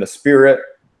you're in the spirit.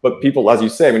 But people, as you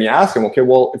say, when you ask them, okay,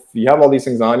 well, if you have all these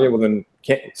things on you, well, then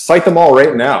cite them all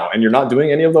right now, and you're not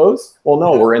doing any of those? Well,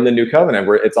 no, we're in the new covenant,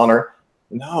 where it's on our.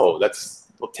 No,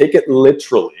 take it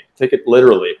literally. Take it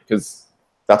literally, because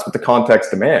that's what the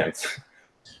context demands.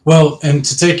 Well, and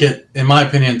to take it, in my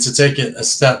opinion, to take it a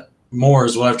step more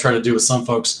is what I've tried to do with some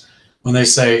folks when they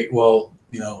say, well,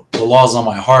 the law's on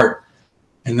my heart,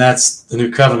 and that's the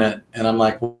new covenant. And I'm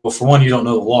like, well, for one, you don't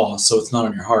know the law, so it's not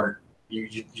on your heart.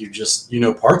 You just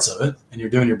know parts of it, and you're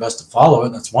doing your best to follow it,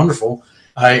 and that's wonderful.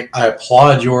 I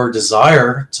applaud your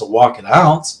desire to walk it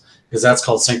out, because that's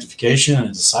called sanctification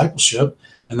and discipleship,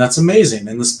 and that's amazing.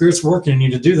 And the Spirit's working in you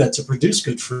to do that, to produce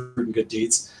good fruit and good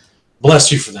deeds.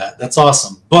 Bless you for that. That's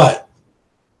awesome. But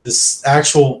this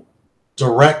actual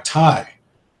direct tie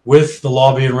with the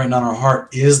law being written on our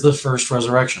heart is the first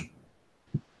resurrection.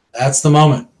 That's the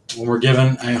moment when we're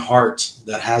given a heart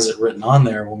that has it written on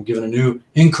there, when we're given a new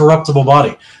incorruptible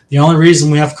body. The only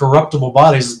reason we have corruptible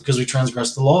bodies is because we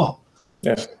transgress the law.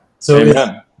 Yeah. So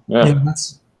Amen. Yeah. you know,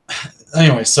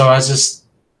 anyway, so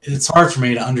it's hard for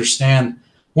me to understand.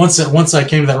 Once I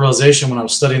came to that realization when I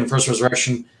was studying the first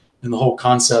resurrection and the whole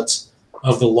concept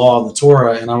of the law and the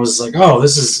Torah, and I was like, oh,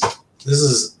 this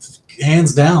is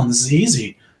hands down, this is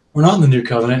easy. We're not in the new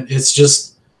covenant. It's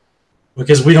just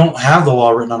because we don't have the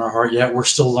law written on our heart yet, we're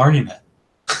still learning it.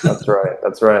 That's right.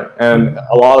 That's right. And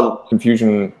a lot of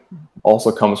confusion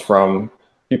also comes from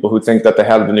people who think that they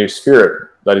have the new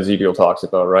spirit that Ezekiel talks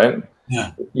about, right?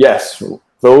 Yeah. Yes,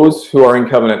 those who are in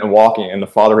covenant and walking, and the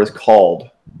Father has called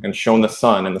and shown the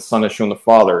Son, and the Son has shown the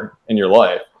Father in your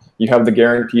life. You have the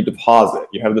guaranteed deposit.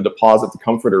 You have the deposit, the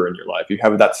comforter in your life. You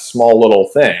have that small little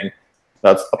thing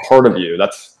that's a part of you.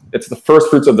 It's the first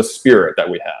fruits of the Spirit that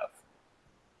we have.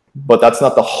 But that's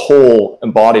not the whole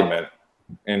embodiment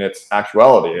in its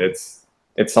actuality. It's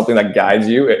something that guides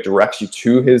you. It directs you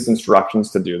to His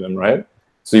instructions to do them, right?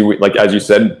 So, like as you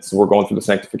said, so we're going through the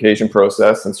sanctification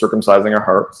process and circumcising our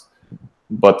hearts.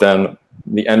 But then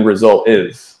the end result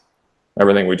is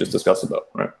everything we just discussed about,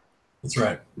 right? That's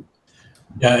right.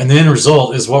 Yeah, and the end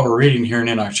result is what we're reading here in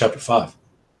Enoch chapter 5.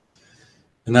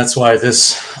 And that's why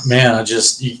this, man,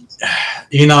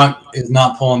 Enoch is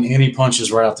not pulling any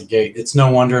punches right out the gate. It's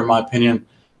no wonder, in my opinion,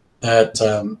 that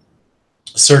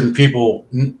certain people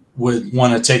would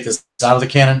want to take this out of the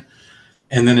canon.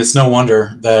 And then it's no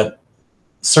wonder that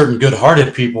certain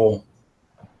good-hearted people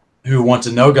who want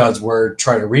to know God's word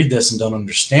try to read this and don't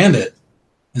understand it.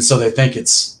 And so they think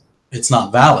it's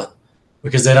not valid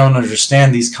because they don't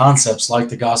understand these concepts like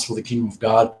the gospel of the kingdom of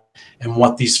God and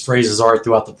what these phrases are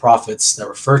throughout the prophets that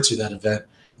refer to that event.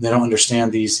 And they don't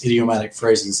understand these idiomatic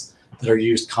phrases that are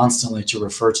used constantly to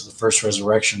refer to the first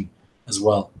resurrection as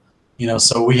well. You know,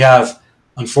 so we have,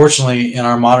 unfortunately, in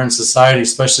our modern society,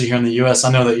 especially here in the U.S.,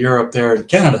 I know that you're up there in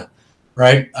Canada,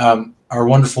 right? Our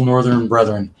wonderful northern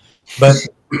brethren. But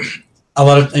a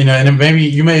lot of, and maybe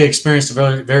you may experience a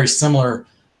very, very similar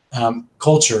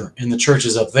culture in the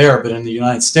churches up there, but in the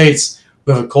United States,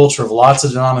 we have a culture of lots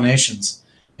of denominations.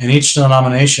 And each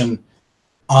denomination,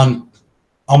 on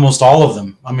almost all of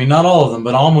them, I mean, not all of them,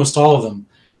 but almost all of them,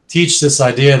 teach this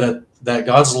idea that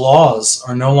God's laws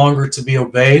are no longer to be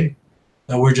obeyed,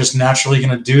 that we're just naturally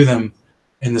going to do them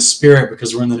in the Spirit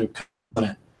because we're in the new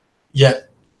covenant. Yet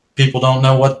people don't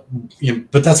know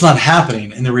but that's not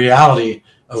happening in the reality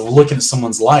of looking at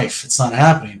someone's life. It's not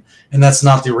happening. And that's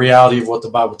not the reality of what the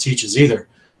Bible teaches either,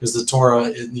 because the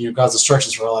Torah, God's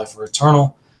instructions for our life are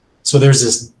eternal. So there's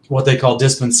this, what they call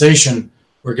dispensation,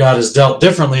 where God has dealt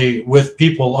differently with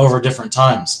people over different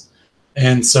times.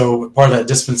 And so part of that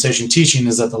dispensation teaching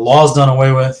is that the law is done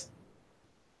away with.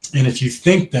 And if you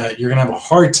think that, you're going to have a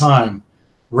hard time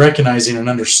recognizing and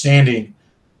understanding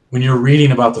when you're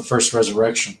reading about the first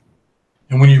resurrection.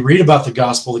 And when you read about the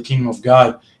gospel, the kingdom of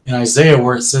God, in Isaiah,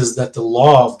 where it says that the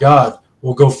law of God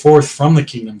will go forth from the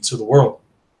kingdom to the world,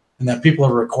 and that people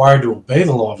are required to obey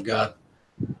the law of God,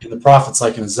 in the prophets,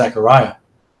 like in Zechariah.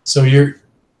 So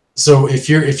if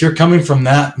you're coming from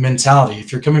that mentality,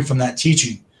 if you're coming from that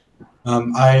teaching,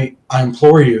 I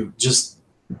implore you, just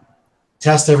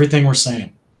test everything we're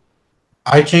saying.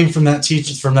 I came from that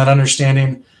teaching, from that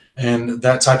understanding, and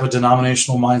that type of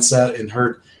denominational mindset, and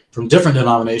heard from different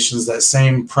denominations that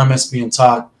same premise being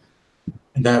taught,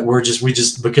 and that we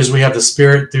just because we have the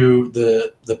Spirit through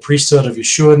the priesthood of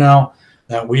Yeshua now,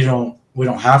 that we don't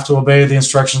have to obey the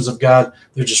instructions of God.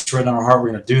 They're just written on our heart.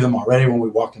 We're going to do them already when we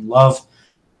walk in love.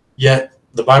 Yet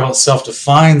the Bible itself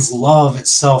defines love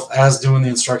itself as doing the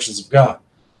instructions of God.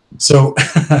 So,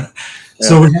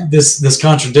 so we have this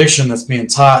contradiction that's being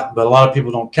taught, but a lot of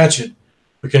people don't catch it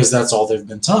because that's all they've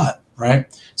been taught, right?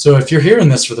 So if you're hearing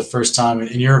this for the first time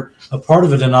and you're a part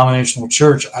of a denominational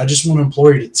church, I just want to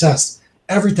implore you to test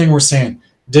everything we're saying.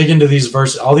 Dig into these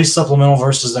verses, all these supplemental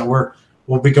verses that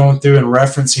we'll be going through and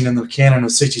referencing in the canon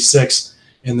of 66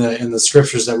 in the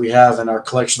scriptures that we have in our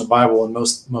collection of Bible in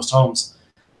most homes.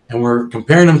 And we're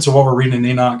comparing them to what we're reading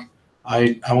in Enoch.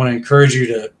 I want to encourage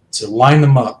you to line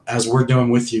them up as we're doing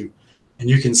with you. And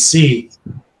you can see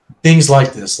things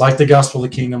like this, like the gospel of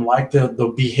the kingdom, like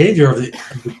the behavior of the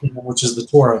kingdom, which is the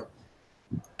Torah,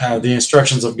 the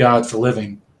instructions of God for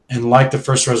living, and like the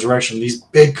first resurrection, these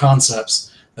big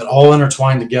concepts that all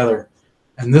intertwine together.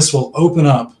 And this will open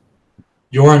up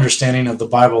your understanding of the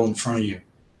Bible in front of you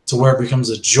to where it becomes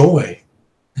a joy,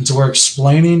 and to where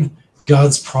explaining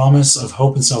God's promise of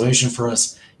hope and salvation for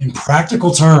us in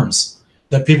practical terms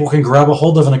that people can grab a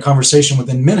hold of in a conversation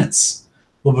within minutes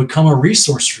will become a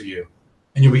resource for you,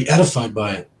 and you'll be edified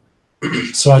by it.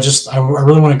 So I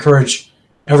really want to encourage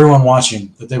everyone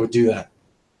watching that they would do that.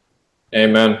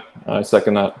 Amen. I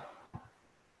second that.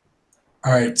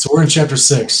 All right, so we're in chapter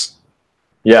 6.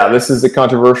 Yeah, this is the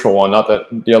controversial one. Not that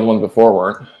the other ones before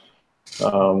weren't.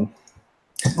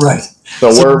 Right. So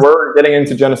we're getting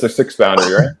into Genesis 6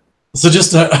 boundary, right? So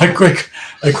just a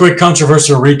quick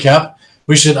controversial recap.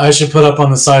 I should put up on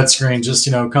the side screen just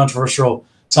controversial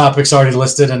topics already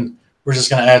listed, and we're just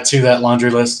going to add to that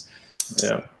laundry list.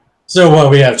 Yeah. So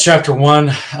we have chapter 1.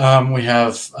 We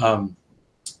have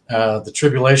the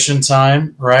tribulation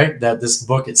time, right? That this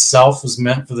book itself was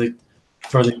meant for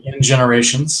the end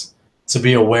generations to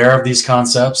be aware of these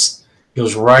concepts.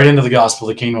 Goes right into the gospel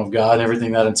of the kingdom of God,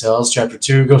 everything that entails. Chapter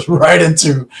 2 goes right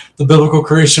into the biblical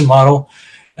creation model,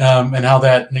 and how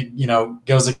that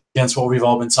goes against what we've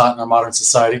all been taught in our modern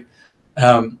society,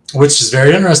 which is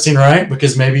very interesting, right?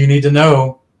 Because maybe you need to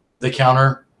know the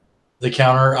counter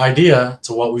idea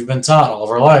to what we've been taught all of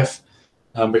our life,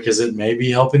 because it may be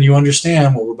helping you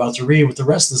understand what we're about to read with the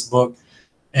rest of this book.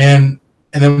 And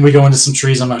then we go into some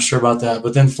trees. I'm not sure about that.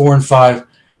 But then 4 and 5,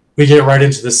 we get right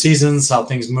into the seasons, how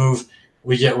things move.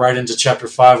 We get right into chapter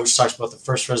 5, which talks about the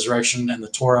first resurrection and the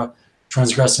Torah,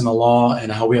 transgressing the law,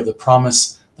 and how we have the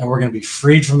promise that we're going to be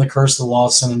freed from the curse of the law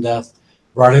of sin and death,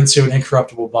 brought into an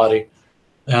incorruptible body.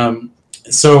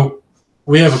 So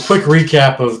we have a quick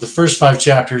recap of the first 5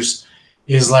 chapters.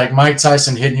 Is like Mike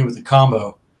Tyson hitting you with a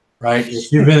combo, right?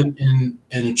 If you've been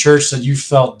in a church that you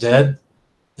felt dead,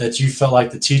 that you felt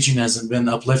like the teaching hasn't been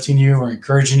uplifting you or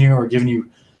encouraging you or giving you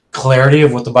clarity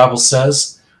of what the Bible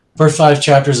says, first 5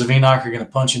 chapters of Enoch are going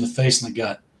to punch you in the face and the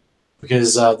gut,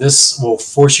 because this will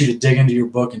force you to dig into your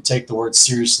book and take the word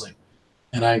seriously.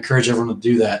 And I encourage everyone to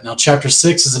do that. Now, chapter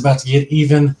 6 is about to get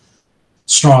even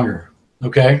stronger,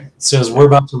 okay? It says we're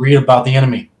about to read about the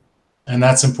enemy, and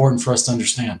that's important for us to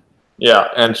understand. Yeah,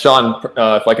 and Sean,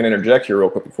 if I can interject here real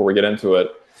quick before we get into it,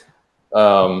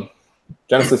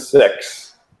 Genesis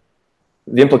 6,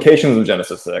 the implications of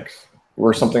Genesis 6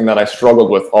 were something that I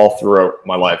struggled with all throughout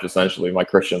my life, essentially, my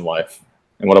Christian life.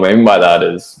 And what I mean by that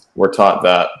is we're taught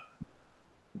that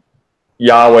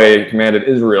Yahweh commanded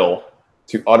Israel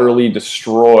to utterly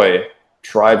destroy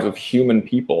tribes of human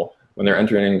people when they're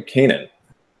entering Canaan.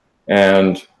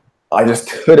 And I just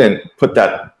couldn't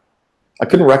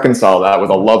reconcile that with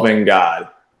a loving God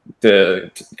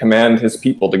to command his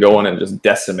people to go in and just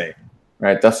decimate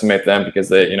them because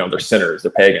they're sinners,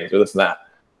 they're pagans, or this and that.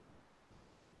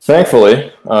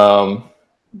 Thankfully,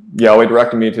 Yahweh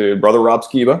directed me to Brother Rob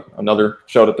Skiba, another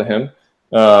shout out to him,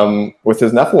 with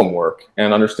his Nephilim work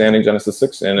and understanding Genesis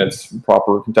 6 in its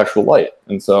proper contextual light.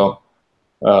 And so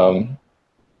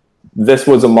this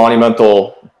was a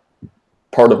monumental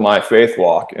part of my faith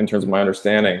walk in terms of my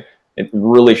understanding. It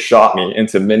really shot me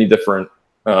into many different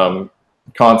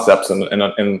concepts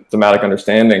and thematic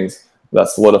understandings that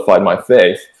solidified my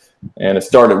faith. And it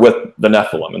started with the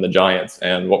Nephilim and the giants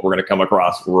and what we're going to come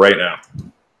across right now.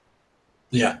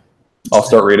 Yeah. I'll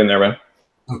start reading there, man.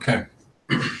 Okay.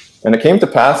 And it came to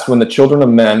pass when the children of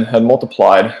men had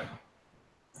multiplied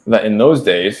that in those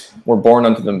days were born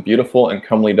unto them beautiful and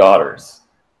comely daughters.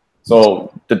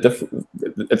 So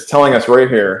it's telling us right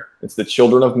here, it's the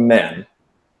children of men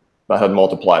that had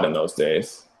multiplied in those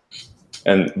days,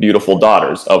 and beautiful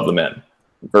daughters of the men.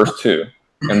 Verse 2,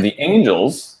 and the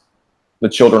angels, the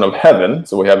children of heaven,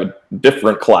 so we have a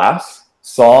different class,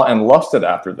 saw and lusted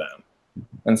after them,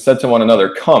 and said to one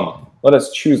another, come, let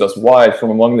us choose us wives from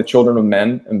among the children of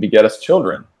men, and beget us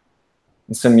children.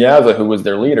 And Simyaza, who was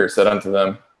their leader, said unto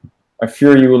them, I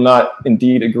fear you will not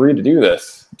indeed agree to do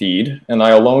this deed, and I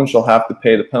alone shall have to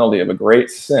pay the penalty of a great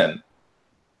sin.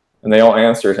 And they all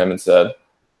answered him and said,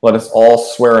 let us all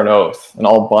swear an oath, and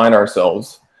all bind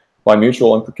ourselves by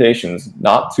mutual imprecations,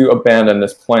 not to abandon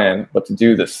this plan, but to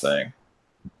do this thing.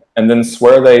 And then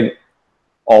swear they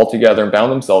all together and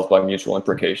bound themselves by mutual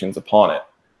imprecations upon it.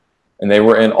 And they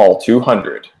were in all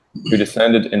 200, who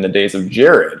descended in the days of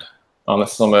Jared on the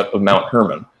summit of Mount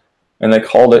Hermon. And they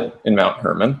called it in Mount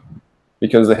Hermon,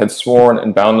 because they had sworn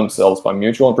and bound themselves by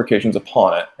mutual imprecations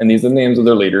upon it. And these are the names of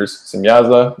their leaders: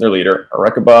 Simyaza, their leader,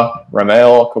 Arekabah,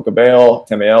 Ramael, Kokabel,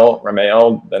 Tamael,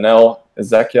 Ramael, Danel,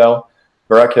 Ezekiel,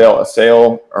 Barakel,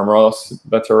 Asael, Armros,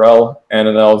 Betarel,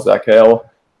 Ananel, Zachael,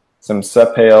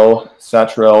 Semsepael,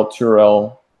 Satrel,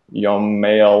 Turel,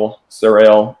 Yomael,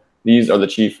 Sarael. These are the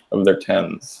chief of their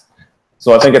tens.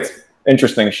 So I think it's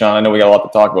interesting, Sean. I know we got a lot to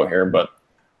talk about here, but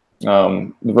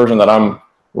the version that I'm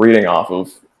reading off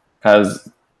of has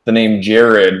the name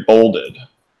Jared bolded,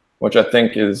 which I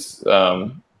think is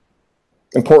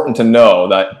important to know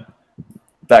that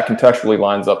contextually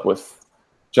lines up with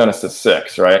Genesis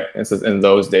 6, right? It says in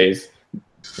those days,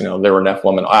 you know, there were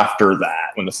Nephilim, and after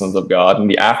that, when the sons of God, and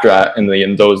the after that, and the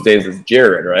in those days is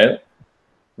Jared, right?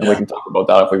 And we can talk about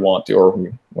that if we want to, or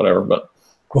whatever. But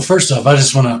well, first off, I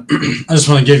just want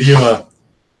to give you a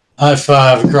high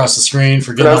five across the screen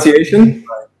for getting pronunciation.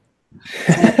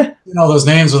 You know those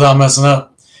names without messing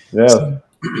up. Yeah. So,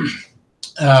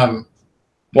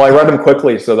 well, I read them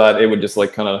quickly so that it would just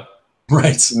like kind of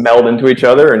meld into each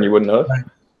other, and you wouldn't know. Right.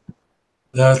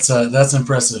 That's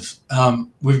impressive.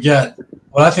 We've got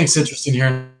what I think is interesting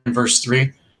here in verse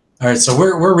 3. All right, so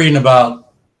we're reading about.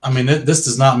 I mean, this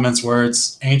does not mince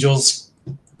words. Angels,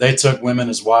 they took women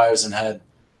as wives and had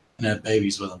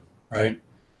babies with them, right?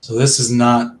 So this is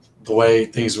not the way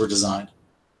things were designed.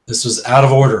 This was out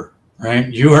of order, right?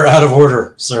 You are out of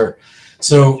order, sir.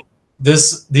 So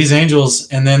these angels,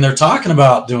 and then they're talking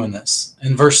about doing this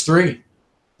in verse 3.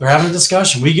 They're having a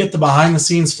discussion. We get the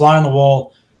behind-the-scenes,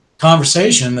 fly-on-the-wall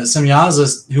conversation that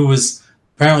Semyaza, who was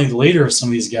apparently the leader of some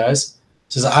of these guys,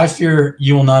 says, I fear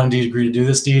you will not indeed agree to do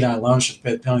this deed. I alone should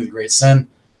pay the penalty of the great sin.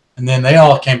 And then they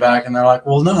all came back, and they're like,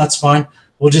 well, no, that's fine.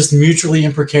 We'll just mutually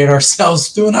imprecate ourselves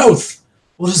through an oath.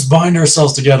 We'll just bind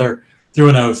ourselves together through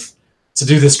an oath to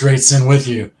do this great sin with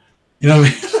you. You know what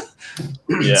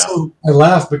I mean? Yeah. So I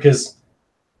laugh because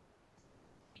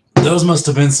those must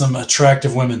have been some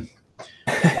attractive women.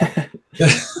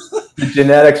 The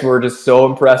genetics were just so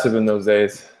impressive in those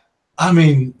days. I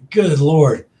mean, good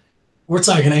Lord. We're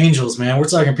talking angels, man. We're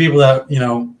talking people that, you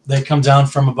know, they come down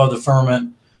from above the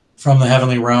firmament, from the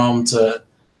heavenly realm to,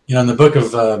 you know, in the book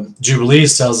of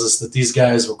Jubilees tells us that these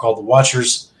guys were called the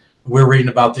Watchers. We're reading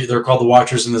about they're called the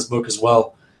Watchers in this book as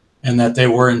well, and that they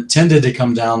were intended to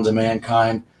come down to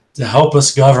mankind to help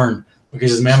us govern,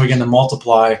 because as man began to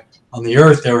multiply on the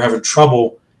earth, they were having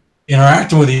trouble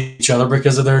interacting with each other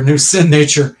because of their new sin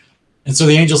nature. And so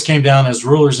the angels came down as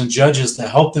rulers and judges to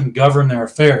help them govern their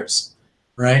affairs,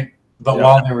 right? But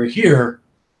while they were here,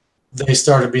 they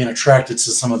started being attracted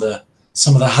to some of the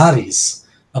hotties,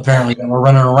 apparently, that were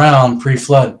running around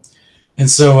pre-flood. And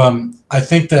so I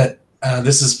think that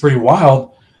this is pretty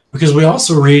wild, because we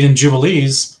also read in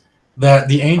Jubilees that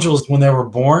the angels, when they were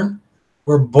born,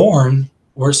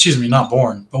 or excuse me, not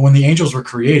born, but when the angels were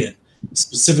created,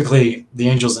 specifically the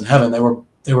angels in heaven,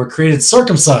 they were created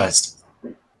circumcised.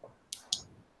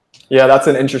 Yeah, that's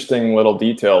an interesting little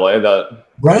detail, that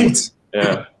right.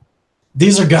 Yeah.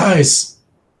 These are guys.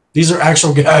 These are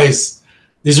actual guys.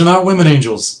 These are not women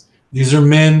angels. These are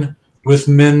men with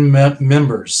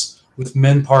members, with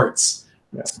men parts,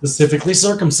 specifically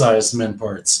circumcised men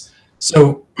parts.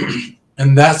 So,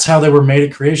 and that's how they were made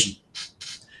at creation.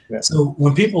 Yeah. So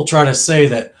when people try to say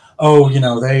that, oh,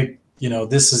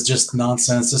 this is just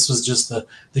nonsense. This was just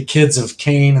the kids of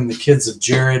Cain and the kids of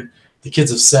Jared, the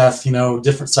kids of Seth,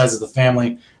 different sides of the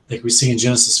family, like we see in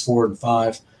Genesis 4 and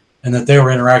 5, and that they were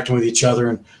interacting with each other.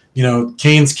 And,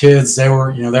 Cain's kids, they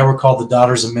were called the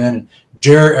daughters of men, and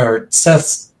Jared, or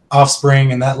Seth's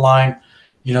offspring in that line,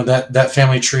 that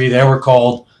family tree, they were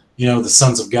called, the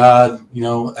sons of God,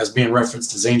 as being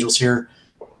referenced as angels here.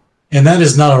 And that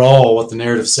is not at all what the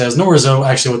narrative says, nor is it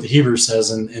actually what the Hebrew says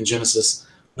in Genesis.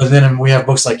 But then we have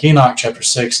books like Enoch chapter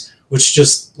 6, which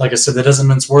just, like I said, that doesn't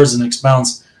mince words and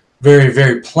expounds very,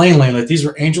 very plainly that these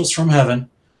were angels from heaven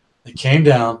that came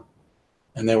down,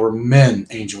 and they were men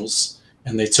angels,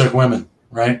 and they took women,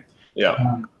 right?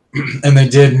 Yeah. And they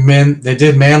did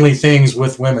manly things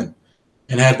with women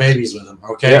and had babies with them.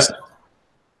 Okay. Yeah. So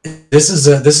this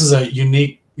is a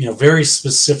unique, very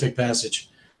specific passage.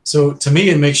 So to me,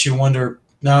 it makes you wonder.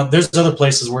 Now, there's other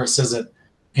places where it says that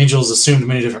angels assumed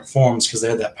many different forms because they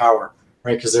had that power,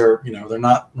 right? Because they're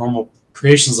not normal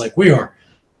creations like we are.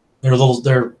 They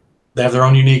have their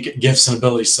own unique gifts and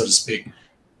abilities, so to speak.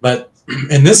 But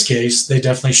in this case, they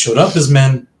definitely showed up as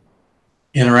men,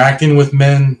 interacting with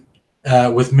men,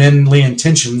 with manly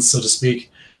intentions, so to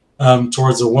speak,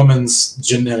 towards a woman's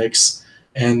genetics,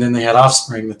 and then they had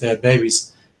offspring, that they had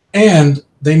babies. And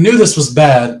they knew this was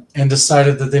bad and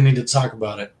decided that they needed to talk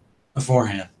about it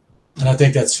beforehand. And I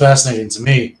think that's fascinating to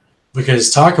me,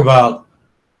 because talk about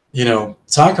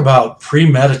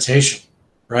premeditation,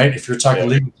 right? If you're talking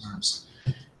legal terms.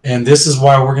 And this is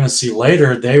why we're going to see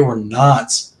later, they were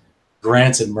not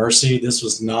granted mercy. This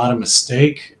was not a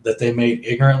mistake that they made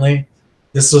ignorantly.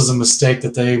 This was a mistake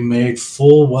that they made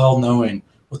full well knowing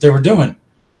what they were doing.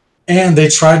 And they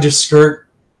tried to skirt,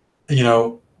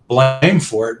 blame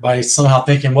for it by somehow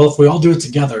thinking, well, if we all do it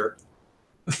together,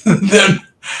 then,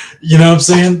 you know what I'm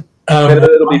saying?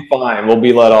 It'll be fine. We'll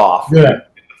be let off. Yeah.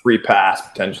 Free pass,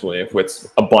 potentially, if it's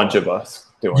a bunch of us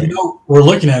doing it. We're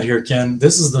looking at here, Ken,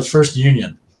 this is the first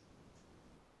union.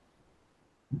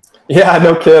 Yeah,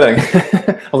 no kidding.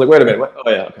 I was like, wait a minute. What? Oh,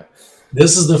 yeah, okay.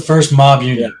 This is the first mob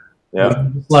union. Yeah.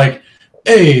 Like,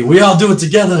 hey, we all do it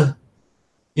together.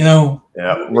 You know.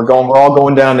 Yeah, we're all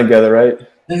going down together, right?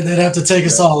 They'd have to take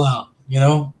us all out. You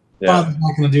know. Yeah. Father's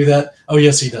not going to do that. Oh,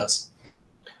 yes, he does.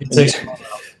 He takes us all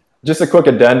out. Just a quick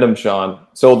addendum, Sean.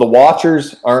 So the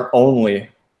Watchers aren't only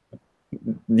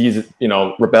these,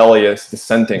 rebellious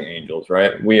dissenting angels,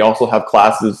 right? We also have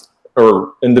classes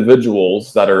or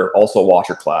individuals that are also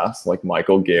Watcher class, like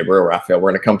Michael, Gabriel, Raphael.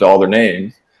 We're going to come to all their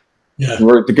names. Yeah.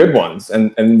 We're the good ones.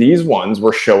 And these ones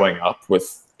were showing up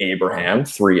with Abraham,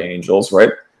 3 angels, right?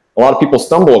 A lot of people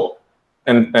stumble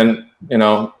and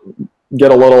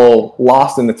get a little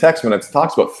lost in the text when it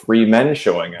talks about 3 men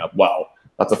showing up. Wow.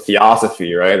 That's a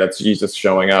theosophy, right? That's Jesus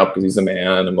showing up because he's a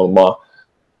man and blah, blah.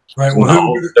 Right. Well,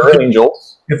 no, they're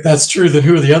angels. If that's true, then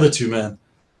who are the other 2 men?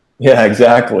 Yeah,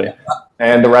 exactly.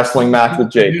 And the wrestling match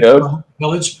with Jacob.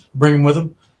 Village, bring him with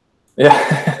him.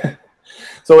 Yeah.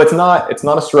 So it's not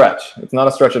a stretch. It's not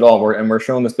a stretch at all. We're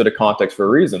showing this bit of context for a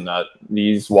reason, that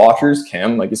these Watchers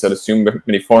can, like you said, assume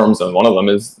many forms, and one of them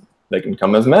is they can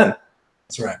come as men.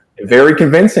 That's right. Very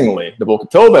convincingly. The Book of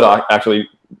Tobit actually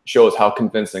shows how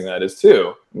convincing that is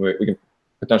too. We can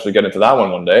potentially get into that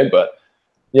one day, but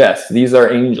yes, these are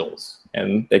angels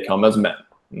and they come as men,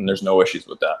 and there's no issues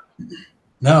with that.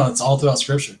 No, it's all throughout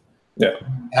Scripture. Yeah.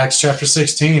 Acts chapter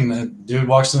 16, a dude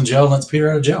walks in the jail and lets Peter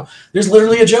out of jail. There's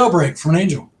literally a jailbreak for an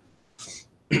angel.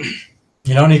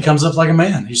 And he comes up like a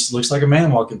man. He just looks like a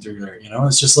man walking through there.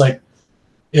 It's just like,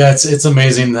 yeah, it's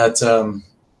amazing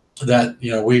that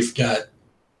we've got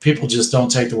people just don't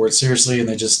take the word seriously, and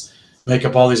they just make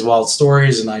up all these wild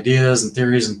stories and ideas and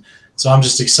theories. And so I'm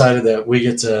just excited that we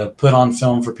get to put on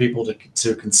film for people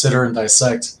to consider and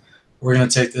dissect. We're going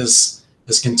to take this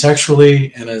as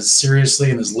contextually and as seriously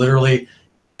and as literally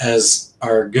as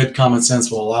our good common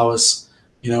sense will allow us,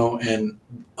 and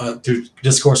through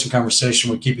discourse and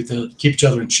conversation, we keep each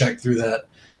other in check through that.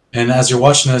 And as you're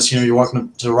watching this, you're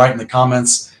welcome to write in the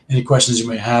comments any questions you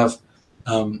may have.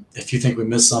 If you think we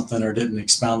missed something or didn't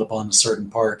expound upon a certain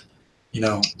part,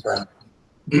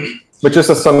 But just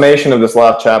a summation of this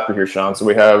last chapter here, Sean. So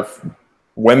we have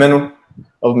women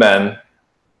of men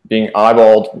being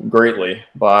eyeballed greatly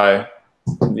by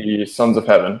the sons of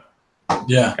heaven.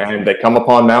 Yeah. And they come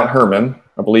upon Mount Hermon.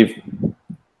 I believe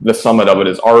the summit of it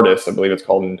is Ardis. I believe it's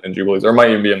called in Jubilees. Or it might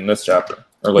even be in this chapter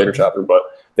or later chapter. But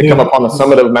they come upon the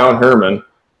summit of Mount Hermon.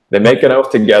 They make an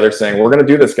oath together saying, we're going to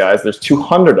do this, guys. There's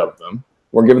 200 of them.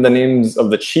 We're given the names of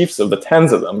the chiefs of the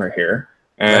 10s of them are here.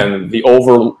 And the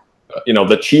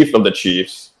chief of the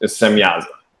chiefs is Semyaza.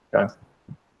 Okay.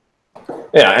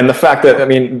 Yeah, and the fact that,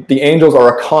 the angels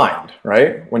are a kind,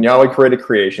 right? When Yahweh created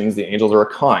creations, the angels are a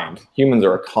kind. Humans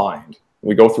are a kind.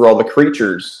 We go through all the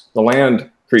creatures, the land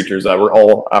creatures that were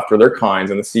all after their kinds,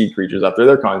 and the sea creatures after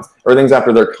their kinds. Everything's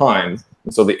after their kinds.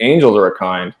 And so the angels are a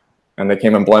kind, and they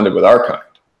came and blended with our kind.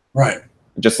 Right.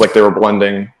 Just like they were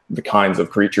blending the kinds of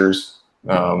creatures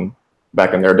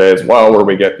back in their day as well, where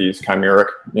we get these chimeric,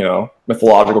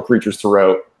 mythological creatures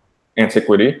throughout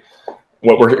antiquity.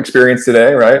 What we're experiencing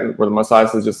today, right, where the Messiah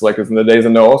says, just like as in the days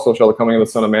of Noah, so shall the coming of the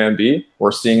Son of Man be.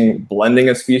 We're seeing blending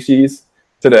of species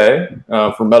today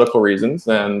for medical reasons,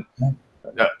 and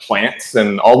plants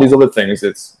and all these other things.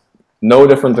 It's no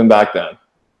different than back then.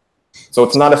 So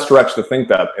it's not a stretch to think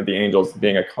that the angels,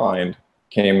 being a kind,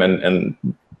 came and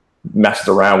messed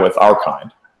around with our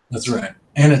kind. That's right.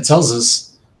 And it tells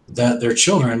us that their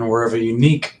children were of a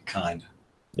unique kind.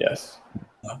 Yes.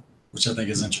 Which I think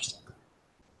is interesting.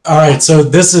 All right, so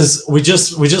this is we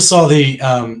just saw the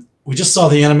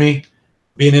enemy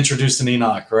being introduced in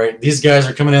Enoch, right? These guys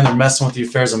are coming in, they're messing with the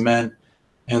affairs of men,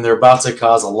 and they're about to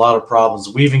cause a lot of problems.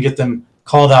 We even get them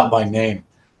called out by name,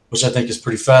 which I think is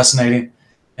pretty fascinating.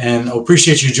 And I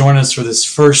appreciate you joining us for this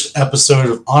first episode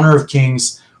of Honor of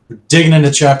Kings. We're digging into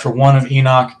chapter 1 of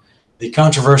Enoch, the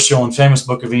controversial and famous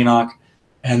book of Enoch.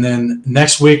 And then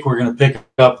next week, we're going to pick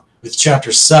up with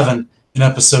chapter 7 in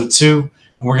episode 2.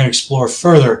 And we're going to explore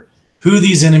further who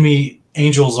these enemy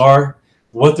angels are,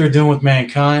 what they're doing with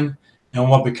mankind, and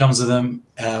what becomes of them,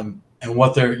 and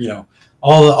what they're,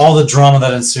 all the drama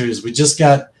that ensues. We just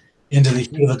got into the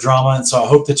heat of the drama, and so I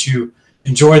hope that you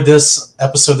enjoyed this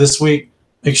episode this week.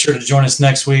 Make sure to join us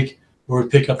next week where we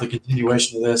pick up the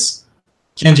continuation of this.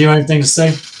 Ken, do you have anything to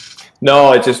say?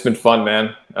 No, it's just been fun,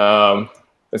 man.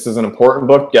 This is an important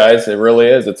book, guys. It really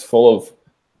is. It's full of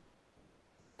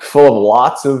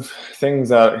lots of things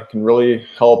that can really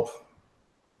help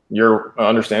your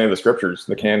understanding of the scriptures,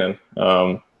 the canon.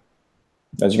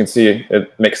 As you can see,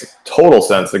 it makes total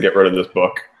sense to get rid of this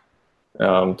book,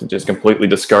 to just completely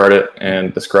discard it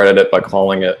and discredit it by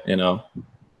calling it,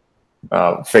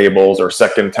 fables or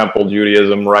Second Temple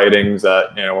Judaism writings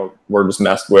that we're just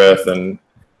messed with. And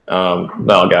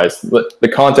no, guys,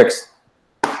 the context,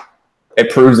 it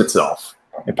proves itself.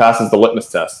 It passes the litmus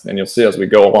test, and you'll see as we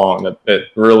go along that it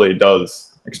really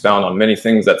does expound on many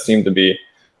things that seem to be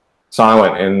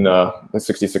silent in the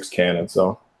 66 canon.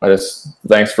 So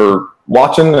thanks for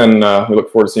watching, and we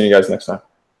look forward to seeing you guys next time.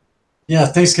 Yeah,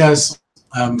 thanks, guys.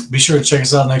 Be sure to check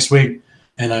us out next week,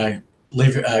 and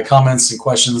leave your comments and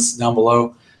questions down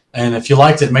below. And if you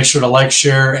liked it, make sure to like,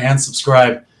 share, and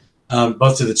subscribe,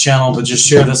 both to the channel, but just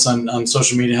share this on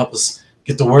social media. Help us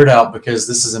get the word out, because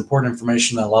this is important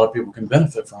information that a lot of people can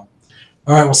benefit from.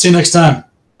 All right, we'll see you next time.